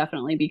 aftercare would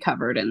definitely be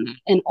covered in that.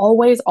 And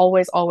always,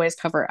 always, always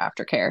cover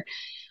aftercare.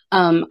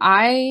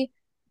 I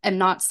am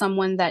not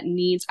someone that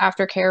needs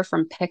aftercare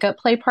from pickup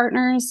play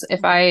partners.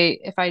 If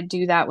I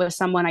do that with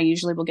someone, I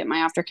usually will get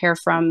my aftercare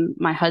from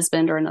my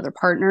husband or another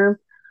partner.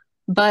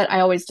 But I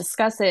always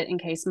discuss it in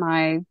case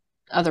my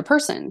other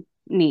person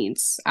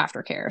needs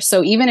aftercare.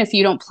 So even if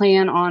you don't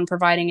plan on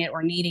providing it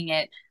or needing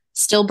it,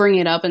 still bring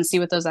it up and see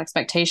what those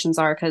expectations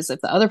are. Because if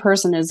the other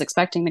person is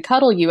expecting to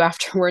cuddle you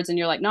afterwards and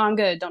you're like, no, I'm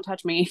good, don't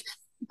touch me,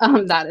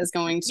 that is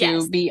going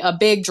to be a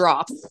big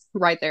drop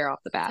right there off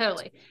the bat.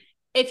 Totally.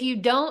 If you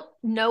don't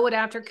know what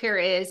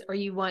aftercare is, or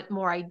you want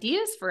more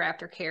ideas for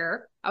aftercare,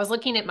 I was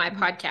looking at my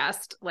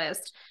podcast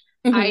list.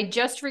 I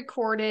just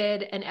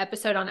recorded an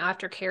episode on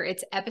aftercare.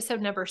 It's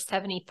episode number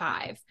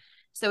 75.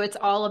 So it's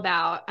all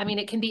about, I mean,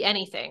 it can be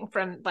anything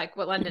from like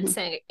what London's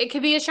saying. It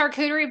could be a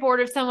charcuterie board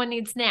if someone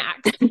needs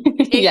snacks.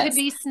 It could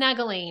be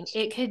snuggling.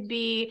 It could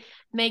be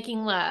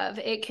making love.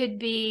 It could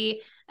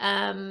be,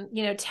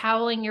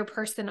 toweling your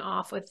person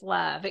off with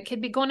love. It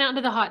could be going out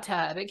into the hot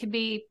tub. It could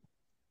be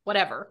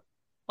whatever.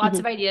 Lots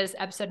of ideas.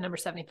 Episode number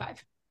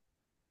 75.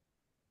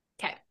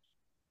 Okay.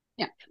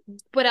 Yeah.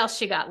 What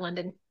else you got,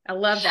 London? I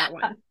love that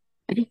one.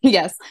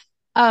 Yes.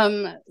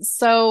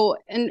 So,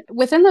 and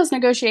within those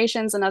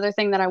negotiations, another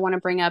thing that I want to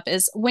bring up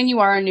is when you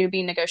are a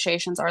newbie,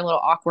 negotiations are a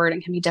little awkward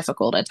and can be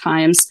difficult at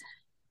times.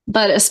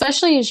 But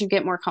especially as you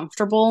get more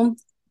comfortable,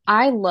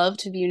 I love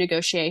to view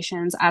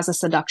negotiations as a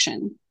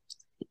seduction.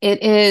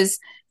 It is,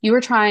 you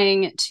are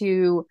trying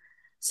to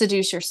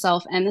seduce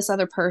yourself and this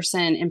other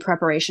person in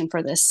preparation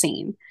for this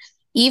scene.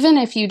 Even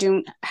if you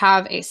don't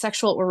have a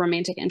sexual or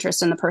romantic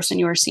interest in the person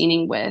you are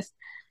scening with,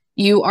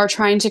 you are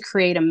trying to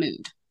create a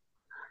mood.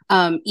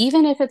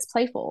 Even if it's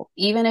playful,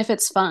 even if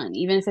it's fun,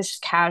 even if it's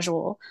just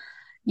casual,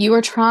 you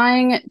are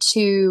trying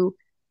to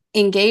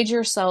engage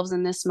yourselves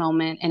in this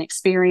moment and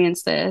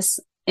experience this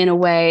in a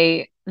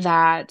way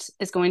that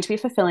is going to be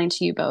fulfilling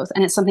to you both.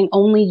 And it's something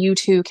only you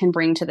two can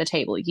bring to the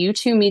table. You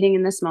two meeting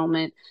in this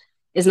moment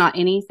is not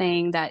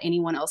anything that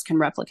anyone else can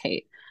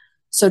replicate.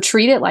 So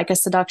treat it like a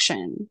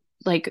seduction.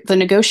 Like, the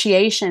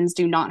negotiations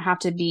do not have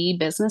to be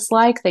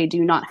businesslike. They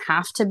do not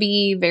have to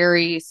be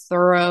very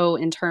thorough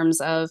in terms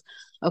of,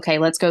 okay,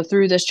 let's go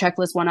through this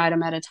checklist one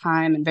item at a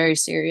time in very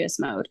serious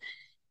mode.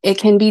 It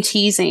can be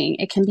teasing,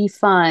 it can be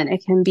fun,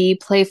 it can be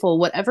playful.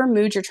 Whatever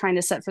mood you're trying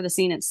to set for the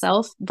scene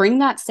itself, bring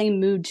that same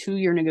mood to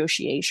your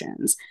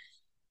negotiations.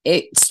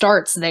 It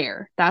starts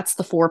there. That's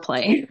the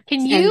foreplay. Can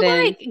And you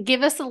then, like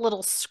give us a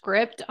little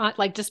script on,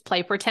 like, just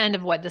play pretend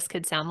of what this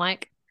could sound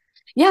like?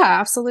 yeah,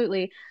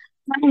 absolutely.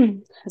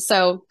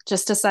 So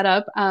just to set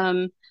up,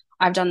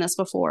 I've done this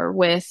before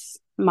with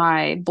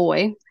my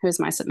boy, who's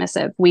my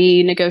submissive.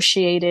 We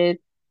negotiated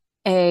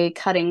a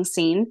cutting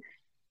scene,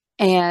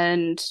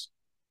 and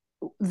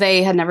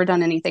they had never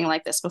done anything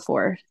like this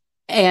before.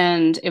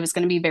 And it was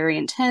going to be very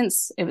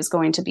intense. It was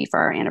going to be for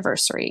our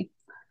anniversary.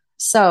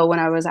 So when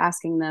I was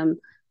asking them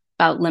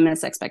about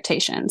limits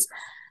expectations,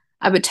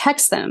 I would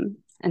text them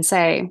and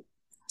say,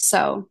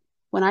 so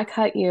when I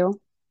cut you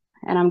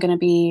and I'm going to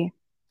be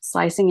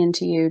slicing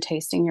into you,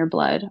 tasting your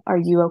blood, are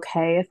you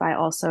okay if I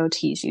also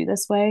tease you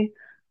this way?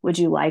 Would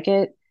you like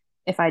it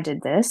if I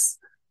did this?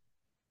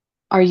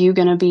 Are you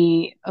going to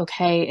be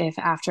okay if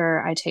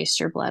after I taste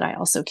your blood, I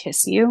also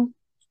kiss you?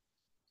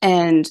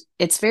 And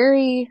it's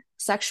very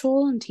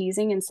sexual and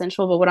teasing and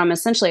sensual. But what I'm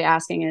essentially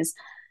asking is,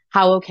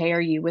 how okay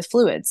are you with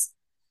fluids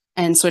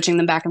and switching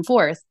them back and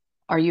forth?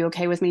 Are you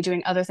okay with me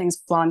doing other things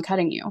while I'm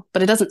cutting you?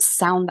 But it doesn't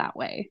sound that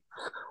way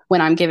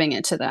when I'm giving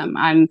it to them.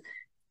 I'm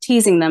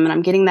teasing them and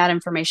I'm getting that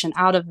information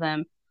out of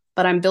them,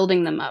 but I'm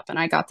building them up, and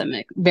I got them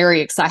very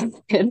excited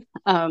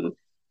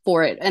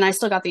for it. And I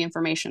still got the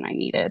information I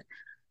needed.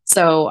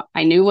 So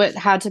I knew what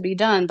had to be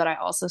done, but I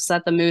also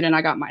set the mood, and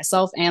I got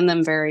myself and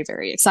them very,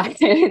 very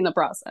excited in the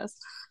process.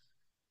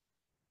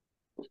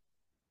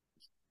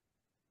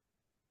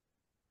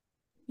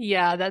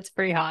 Yeah, that's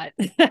pretty hot.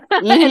 And I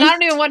Mm-hmm.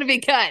 don't even want to be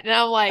cut. And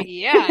I'm like,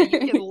 yeah, you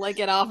can lick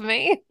it off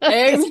me.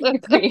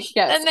 Exactly.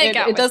 Yes. And make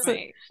out It with doesn't.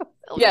 me.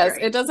 It'll be Yes,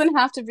 great. it doesn't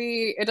have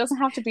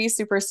to be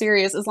super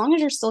serious, as long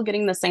as you're still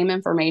getting the same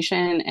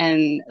information,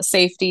 and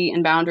safety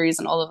and boundaries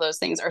and all of those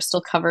things are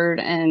still covered,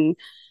 and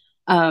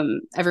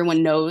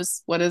everyone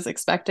knows what is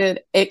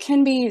expected. It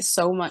can be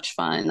so much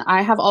fun.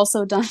 I have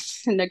also done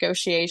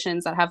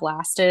negotiations that have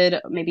lasted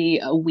maybe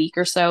a week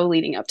or so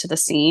leading up to the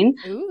scene,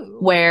 Ooh.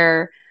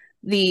 where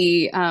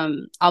the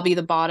I'll be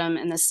the bottom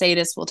and the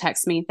sadist will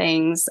text me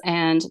things,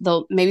 and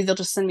they'll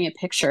just send me a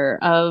picture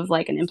of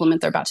like an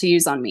implement they're about to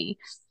use on me,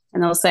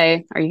 and they'll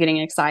say, are you getting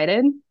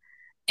excited?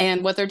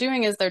 And what they're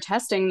doing is they're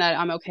testing that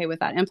I'm okay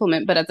with that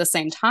implement, but at the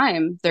same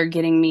time, they're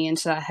getting me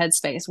into that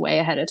headspace way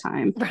ahead of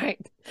time. Right.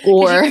 Because you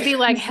Or could be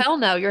like, hell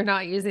no, you're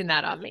not using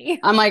that on me.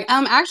 I'm like,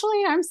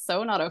 actually, I'm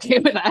so not okay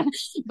with that.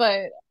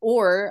 But,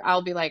 or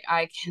I'll be like,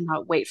 I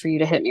cannot wait for you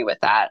to hit me with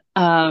that.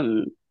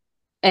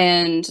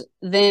 And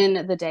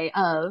then the day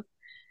of,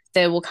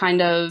 they will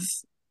kind of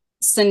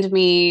send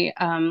me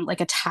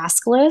like a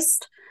task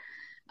list,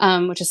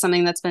 which is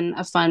something that's been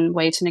a fun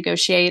way to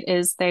negotiate.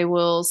 Is they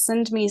will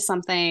send me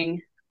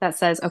something that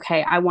says,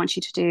 okay, I want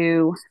you to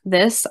do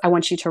this. I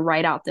want you to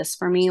write out this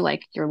for me,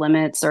 like your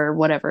limits or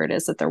whatever it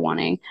is that they're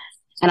wanting.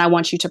 And I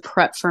want you to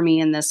prep for me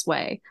in this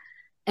way.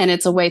 And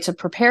it's a way to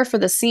prepare for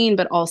the scene,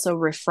 but also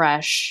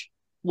refresh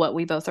what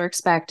we both are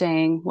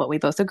expecting, what we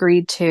both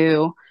agreed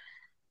to.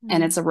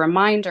 And it's a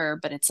reminder,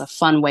 but it's a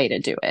fun way to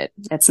do it.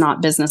 It's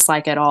not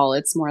businesslike at all.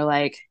 It's more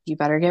like, you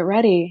better get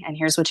ready, and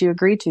here's what you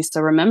agreed to. So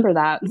remember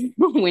that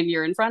when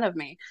you're in front of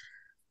me.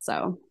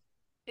 So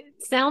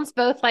It sounds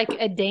both like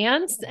a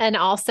dance and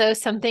also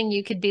something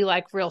you could be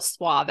like real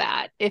suave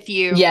at if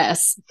you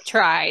yes,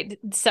 tried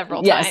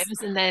several yes,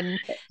 times. And then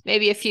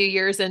maybe a few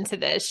years into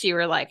this, you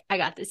were like, I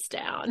got this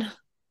down.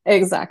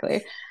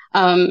 exactly.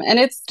 And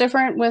it's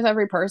different with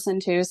every person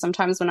too.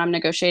 Sometimes when I'm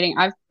negotiating,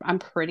 I'm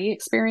pretty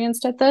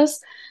experienced at this,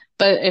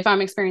 but if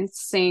I'm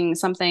experiencing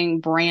something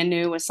brand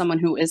new with someone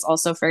who is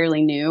also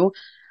fairly new,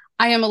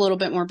 I am a little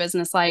bit more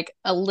businesslike,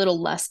 a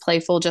little less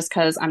playful, just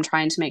because I'm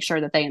trying to make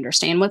sure that they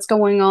understand what's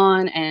going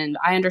on and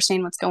I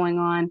understand what's going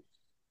on.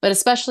 But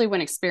especially when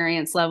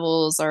experience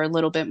levels are a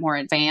little bit more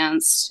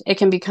advanced, it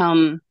can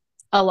become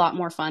a lot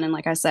more fun. And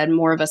like I said,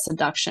 more of a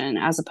seduction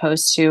as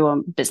opposed to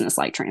a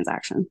business-like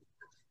transaction.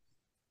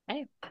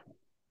 Okay.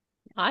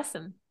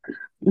 Awesome.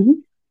 Mm-hmm.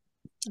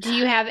 Do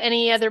you have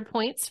any other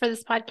points for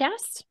this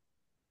podcast?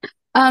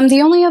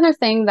 The only other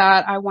thing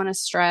that I want to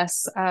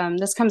stress,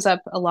 this comes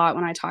up a lot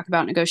when I talk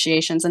about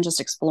negotiations and just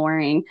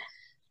exploring,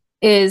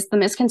 is the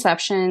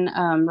misconception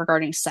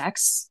regarding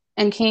sex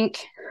and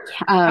kink.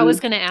 Yeah. I was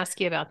Um, going to ask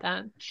you about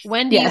that.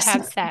 When do you yes,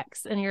 have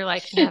sex? And you're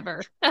like,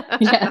 never.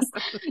 yes.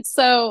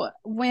 So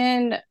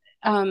and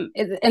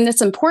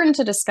it's important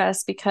to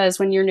discuss because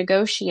when you're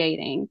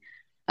negotiating,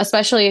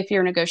 especially if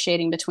you're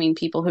negotiating between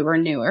people who are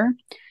newer,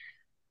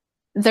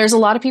 there's a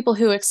lot of people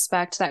who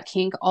expect that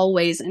kink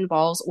always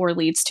involves or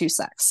leads to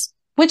sex,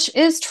 which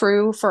is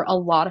true for a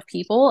lot of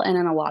people and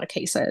in a lot of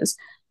cases,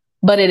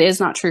 but it is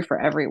not true for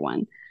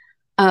everyone.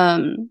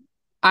 Um,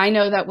 I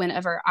know that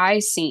whenever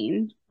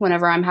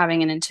I'm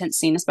having an intense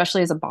scene,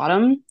 especially as a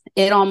bottom,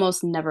 it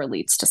almost never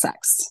leads to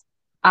sex.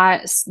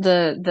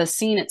 The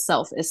scene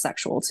itself is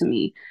sexual to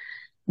me.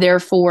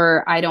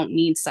 Therefore, I don't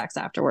need sex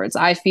afterwards.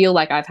 I feel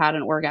like I've had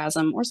an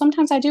orgasm, or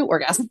sometimes I do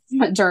orgasm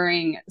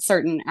during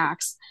certain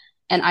acts,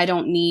 and I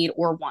don't need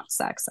or want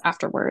sex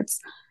afterwards.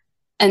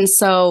 And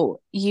so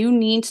you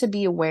need to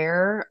be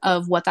aware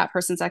of what that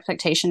person's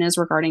expectation is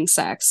regarding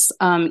sex.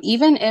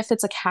 Even if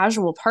it's a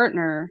casual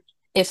partner,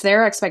 if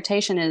their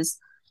expectation is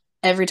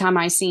every time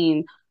I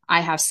scene,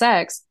 I have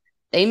sex,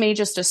 they may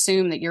just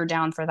assume that you're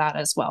down for that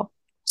as well.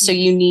 So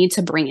you need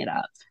to bring it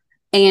up.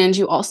 And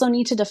you also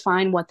need to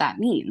define what that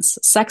means.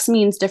 Sex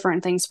means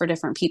different things for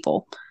different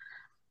people.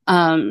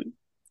 Um,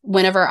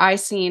 Whenever I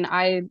scene,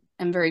 I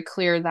am very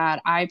clear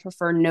that I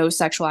prefer no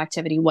sexual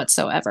activity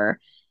whatsoever.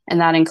 And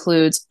that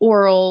includes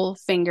oral,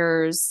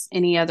 fingers,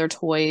 any other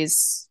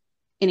toys,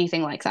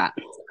 anything like that.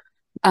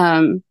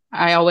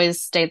 I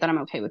always state that I'm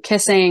okay with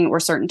kissing or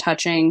certain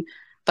touching,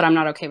 but I'm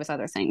not okay with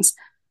other things.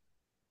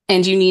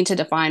 And you need to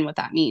define what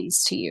that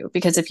means to you.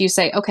 Because if you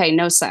say, okay,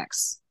 no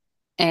sex,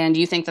 and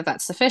you think that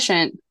that's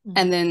sufficient,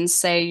 and then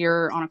say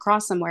you're on a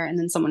cross somewhere and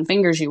then someone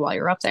fingers you while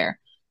you're up there,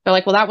 they're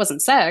like, well, that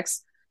wasn't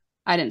sex.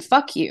 I didn't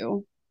fuck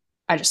you.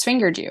 I just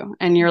fingered you.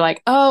 And you're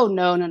like, oh,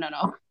 no, no, no,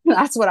 no.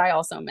 That's what I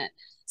also meant.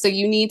 So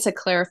you need to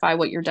clarify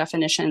what your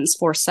definitions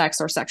for sex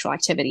or sexual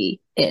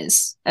activity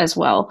is as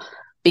well,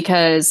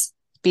 because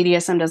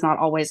BDSM does not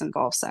always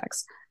involve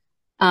sex.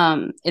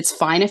 It's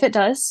fine if it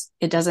does.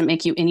 It doesn't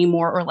make you any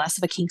more or less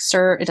of a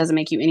kinkster. It doesn't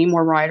make you any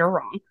more right or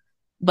wrong.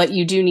 But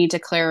you do need to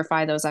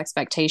clarify those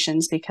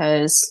expectations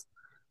because,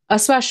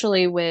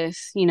 especially with,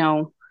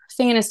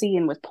 fantasy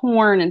and with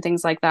porn and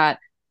things like that,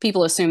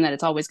 people assume that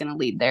it's always going to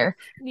lead there.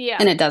 Yeah.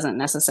 And it doesn't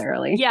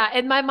necessarily. Yeah,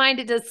 in my mind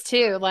it does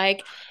too.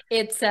 Like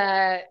it's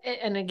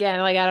and again,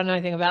 like I don't know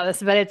anything about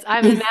this, but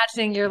I'm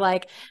imagining you're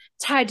like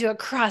tied to a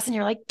cross and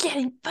you're like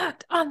getting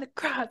fucked on the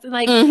cross and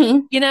like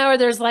Mm-hmm. or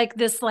there's like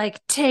this like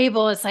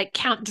table, it's like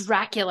Count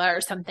Dracula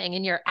or something,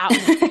 and you're out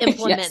with Yes.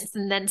 implements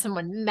and then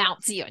someone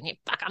mounts you and you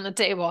fuck on the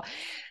table.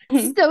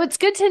 Mm-hmm. So it's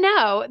good to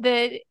know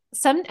that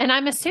and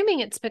I'm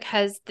assuming it's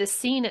because the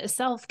scene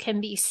itself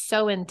can be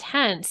so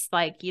intense,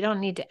 like you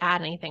don't need to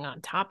add anything on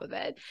top of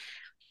it.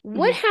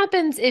 What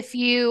happens if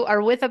you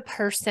are with a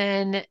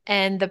person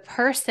and the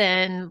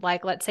person,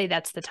 like, let's say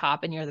that's the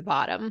top and you're the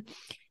bottom?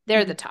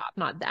 They're the top,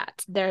 not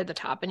that. They're the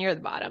top and you're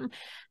the bottom.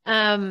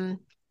 And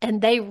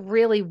they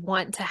really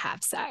want to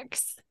have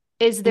sex.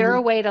 Is there Mm-hmm.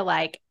 a way to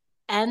like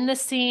end the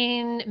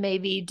scene,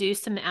 maybe do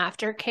some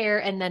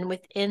aftercare, and then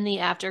within the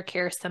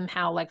aftercare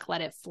somehow like let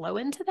it flow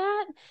into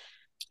that?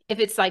 If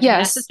it's like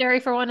Yes. necessary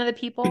for one of the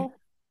people?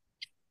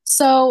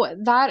 So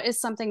that is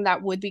something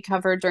that would be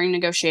covered during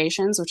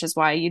negotiations, which is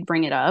why you'd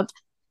bring it up.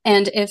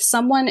 And if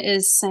someone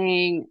is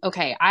saying,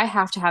 okay, I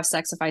have to have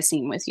sex if I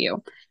scene with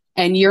you,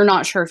 and you're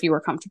not sure if you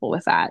are comfortable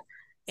with that,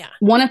 Yeah.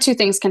 one of two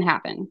things can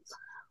happen.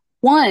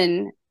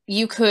 One,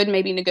 you could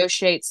maybe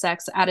negotiate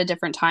sex at a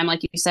different time,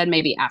 like you said,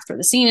 maybe after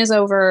the scene is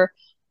over,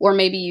 or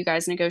maybe you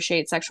guys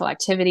negotiate sexual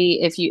activity.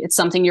 If it's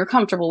something you're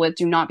comfortable with,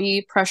 do not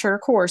be pressured or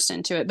coerced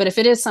into it. But if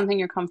it is something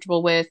you're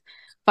comfortable with,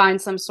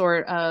 find some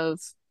sort of,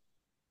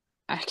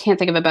 I can't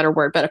think of a better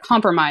word, but a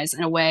compromise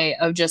in a way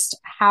of just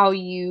how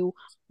you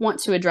want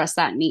to address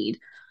that need.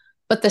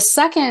 But the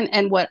second,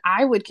 and what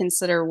I would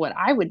consider what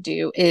I would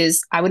do,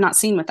 is I would not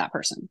scene with that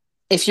person.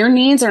 If your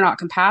needs are not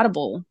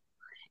compatible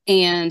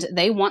and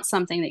they want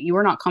something that you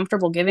are not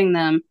comfortable giving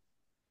them,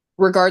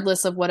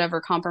 regardless of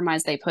whatever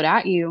compromise they put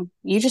at you,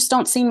 you just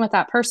don't scene with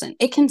that person.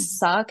 It can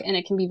suck and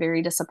it can be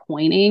very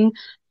disappointing,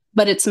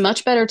 but it's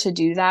much better to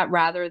do that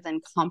rather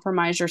than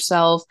compromise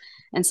yourself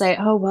and say,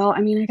 oh, well,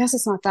 I mean, I guess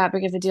it's not that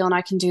big of a deal and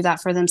I can do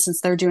that for them since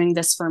they're doing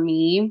this for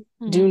me.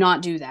 Do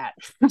not do that.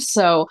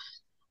 So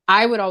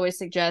I would always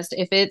suggest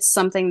if it's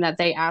something that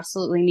they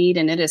absolutely need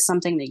and it is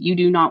something that you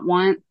do not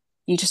want,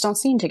 you just don't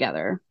scene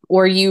together,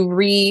 or you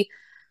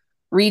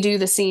redo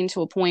the scene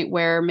to a point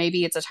where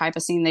maybe it's a type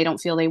of scene they don't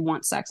feel they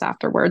want sex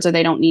afterwards or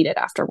they don't need it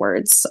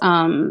afterwards.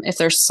 If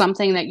there's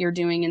something that you're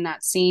doing in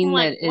that scene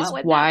Like, that what is would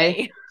that why,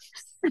 be?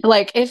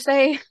 like if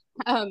they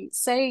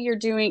say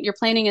you're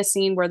planning a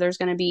scene where there's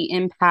going to be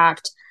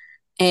impact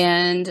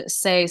and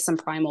say some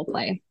primal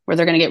play where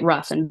they're going to get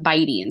rough and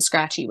bitey and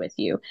scratchy with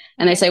you,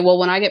 and they say, well,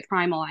 when I get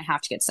primal I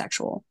have to get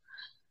sexual.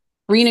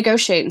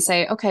 Renegotiate and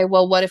say, okay,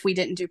 well, what if we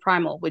didn't do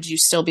primal? Would you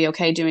still be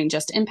okay doing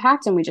just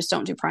impact and we just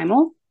don't do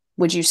primal?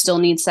 Would you still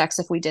need sex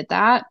if we did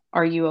that?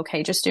 Are you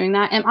okay just doing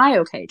that? Am I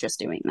okay just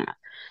doing that?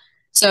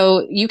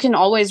 So you can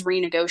always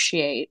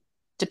renegotiate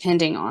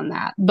depending on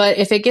that. But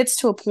if it gets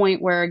to a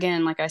point where,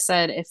 again, like I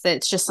said, if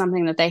it's just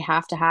something that they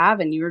have to have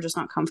and you're just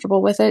not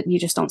comfortable with it, you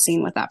just don't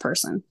scene with that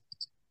person.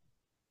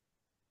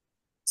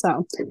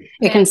 So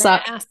it can May I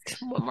suck. ask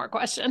one more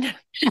question?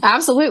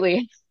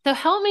 Absolutely. So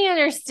help me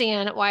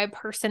understand why a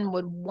person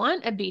would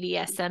want a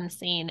BDSM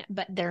scene,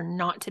 but they're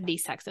not to be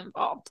sex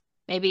involved.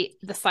 Maybe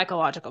the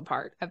psychological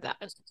part of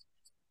that.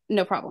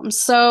 No problem.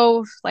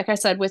 So, like I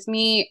said, with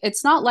me,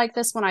 it's not like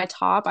this when I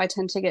top. I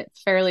tend to get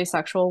fairly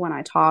sexual when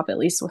I top, at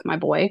least with my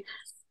boy.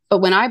 But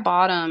when I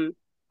bottom,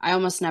 I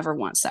almost never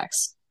want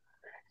sex.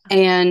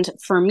 And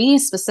for me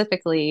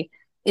specifically,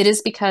 it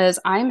is because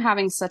I'm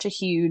having such a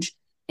huge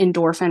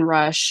endorphin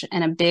rush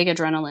and a big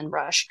adrenaline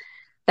rush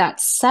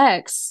that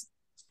sex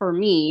for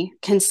me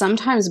can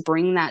sometimes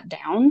bring that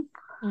down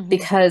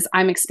because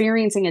I'm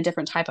experiencing a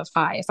different type of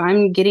high. If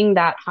I'm getting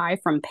that high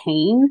from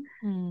pain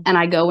and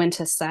I go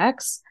into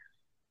sex,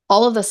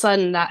 all of a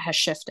sudden that has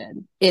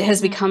shifted. It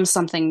has become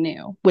something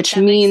new, which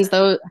means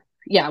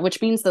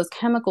which means those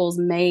chemicals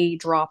may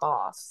drop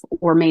off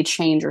or may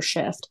change or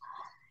shift,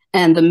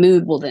 and the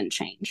mood will then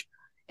change.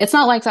 It's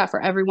not like that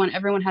for everyone.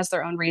 Everyone has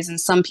their own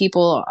reasons. Some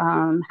people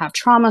have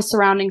trauma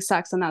surrounding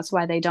sex, and that's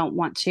why they don't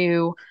want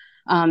to.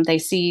 They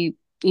see,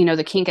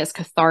 the kink as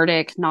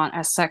cathartic, not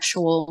as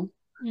sexual,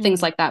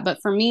 things like that.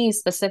 But for me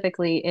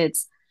specifically,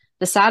 it's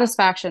the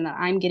satisfaction that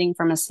I'm getting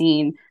from a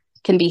scene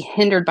can be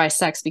hindered by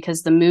sex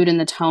because the mood and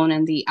the tone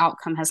and the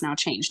outcome has now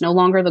changed. No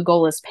longer the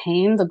goal is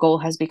pain. The goal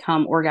has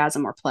become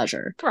orgasm or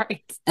pleasure.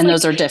 Right. And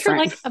those are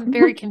different. You're I'm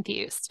very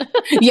confused.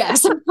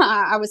 Yes.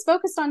 I was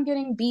focused on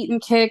getting beat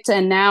and kicked,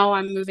 and now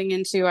I'm moving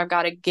into I've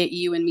got to get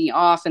you and me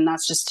off. And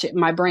that's just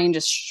my brain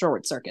just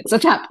short circuits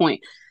at that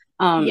point.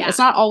 It's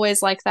not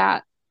always like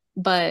that.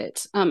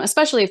 But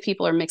especially if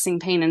people are mixing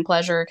pain and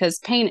pleasure, because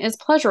pain is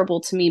pleasurable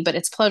to me, but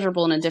it's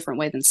pleasurable in a different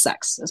way than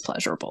sex is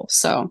pleasurable.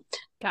 So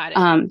got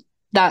it.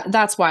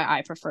 That's why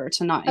I prefer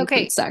to not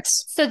include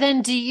sex. So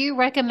then do you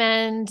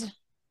recommend,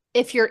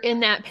 if you're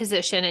in that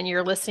position and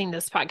you're listening to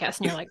this podcast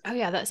and you're like, oh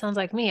yeah, that sounds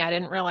like me, I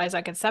didn't realize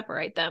I could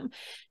separate them,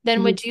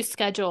 then would you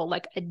schedule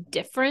like a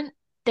different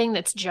thing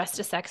that's just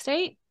a sex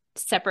date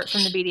separate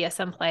from the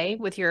BDSM play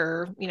with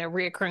your,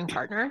 reoccurring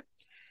partner?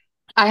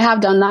 I have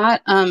done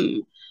that.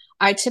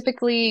 I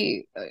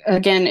typically,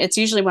 again, it's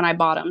usually when I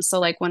bottom. So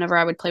like whenever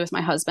I would play with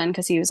my husband,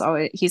 because he's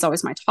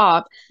always my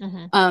top,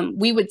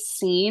 we would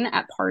scene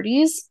at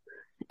parties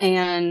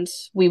and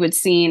we would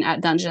scene at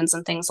dungeons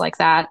and things like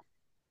that.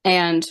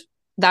 And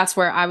that's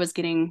where I was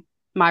getting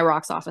my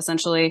rocks off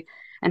essentially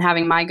and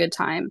having my good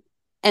time.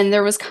 And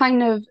there was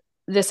kind of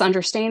this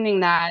understanding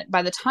that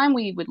by the time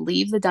we would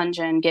leave the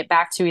dungeon, get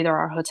back to either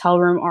our hotel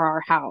room or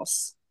our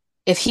house,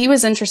 if he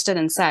was interested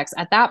in sex,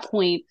 at that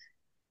point,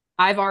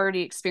 I've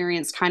already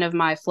experienced kind of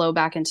my flow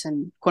back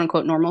into quote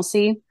unquote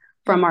normalcy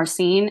from our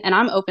scene. And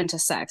I'm open to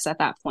sex at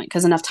that point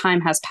because enough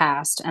time has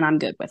passed and I'm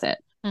good with it.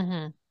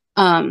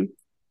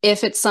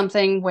 If it's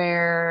something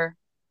where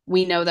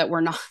we know that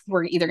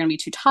we're either going to be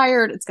too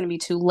tired, it's going to be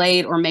too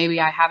late, or maybe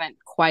I haven't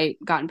quite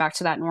gotten back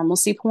to that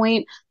normalcy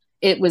point,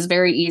 it was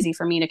very easy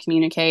for me to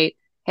communicate,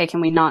 hey,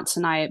 can we not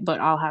tonight, but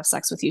I'll have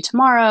sex with you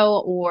tomorrow,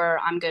 or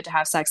I'm good to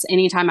have sex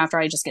anytime after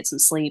I just get some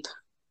sleep,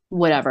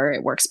 whatever,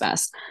 it works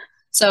best.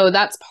 So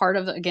that's part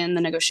of, again,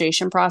 the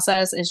negotiation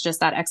process is just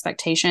that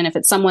expectation. If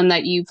it's someone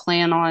that you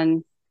plan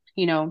on,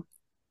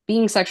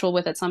 being sexual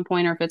with at some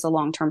point, or if it's a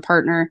long-term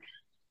partner,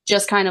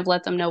 just kind of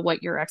let them know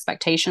what your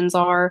expectations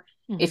are.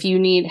 If you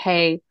need,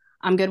 hey,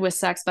 I'm good with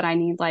sex, but I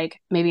need like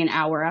maybe an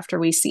hour after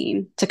we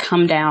scene to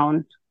come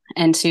down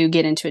and to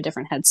get into a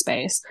different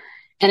headspace.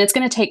 And it's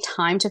going to take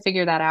time to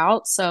figure that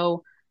out.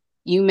 So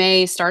you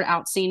may start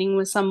out scening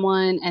with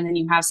someone and then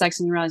you have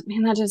sex and you realize,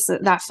 man,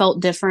 that felt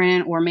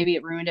different, or maybe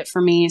it ruined it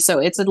for me. So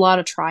it's a lot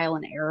of trial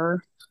and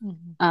error.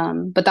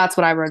 But that's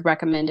what I would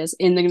recommend is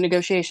in the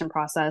negotiation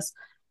process,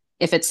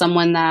 if it's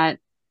someone that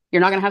you're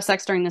not going to have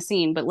sex during the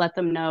scene, but let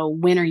them know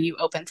when are you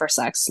open for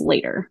sex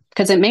later,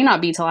 because it may not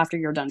be till after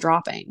you're done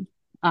dropping.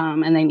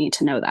 And they need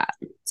to know that.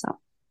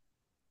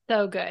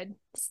 So good.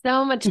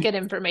 So much good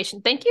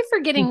information. Thank you for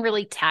getting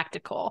really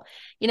tactical.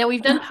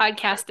 We've done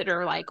podcasts that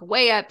are like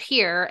way up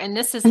here, and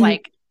this is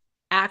like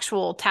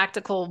actual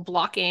tactical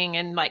blocking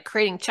and like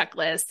creating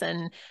checklists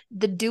and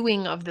the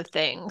doing of the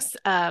things.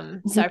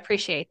 So I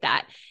appreciate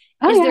that.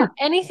 Is there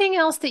anything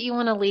else that you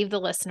want to leave the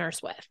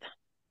listeners with?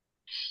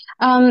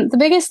 The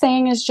biggest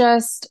thing is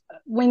just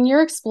when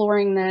you're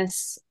exploring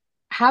this,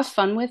 have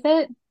fun with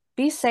it.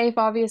 Be safe,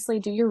 obviously,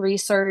 do your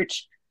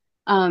research,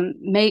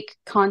 make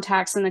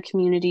contacts in the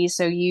community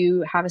so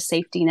you have a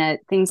safety net,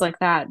 things like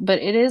that. But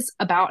it is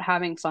about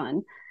having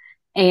fun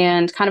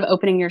and kind of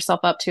opening yourself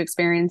up to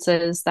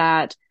experiences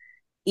that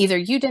either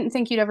you didn't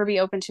think you'd ever be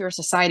open to or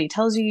society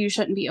tells you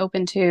shouldn't be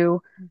open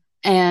to,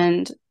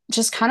 and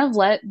just kind of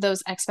let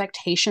those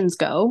expectations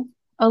go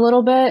a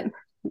little bit.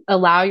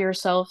 Allow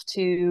yourself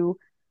to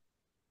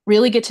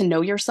really get to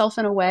know yourself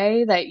in a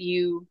way that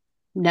you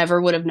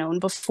never would have known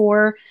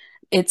before.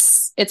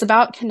 It's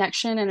about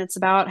connection and it's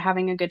about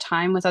having a good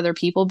time with other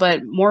people,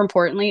 but more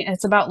importantly,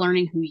 it's about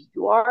learning who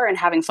you are and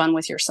having fun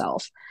with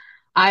yourself.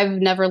 I've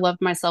never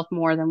loved myself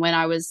more than when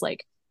I was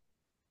like,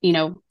 you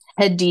know,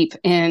 head deep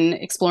in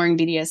exploring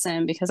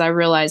BDSM, because I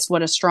realized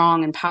what a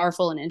strong and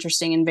powerful and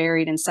interesting and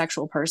varied and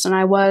sexual person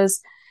I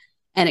was.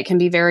 And it can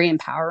be very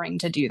empowering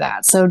to do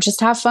that. So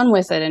just have fun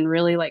with it and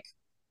really like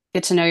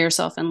get to know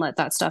yourself and let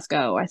that stuff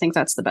go. I think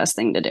that's the best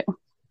thing to do.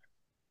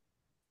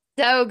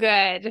 So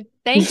good.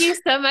 Thank you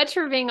so much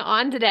for being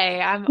on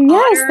today. I'm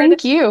Yes, honored.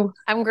 thank you.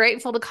 I'm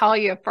grateful to call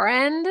you a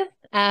friend.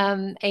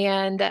 And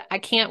I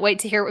can't wait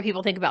to hear what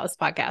people think about this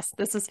podcast.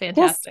 This is Yes,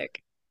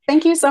 fantastic.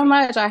 thank you so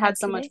much. I had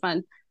so much Okay.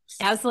 fun.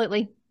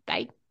 Absolutely.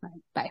 Bye.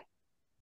 Bye.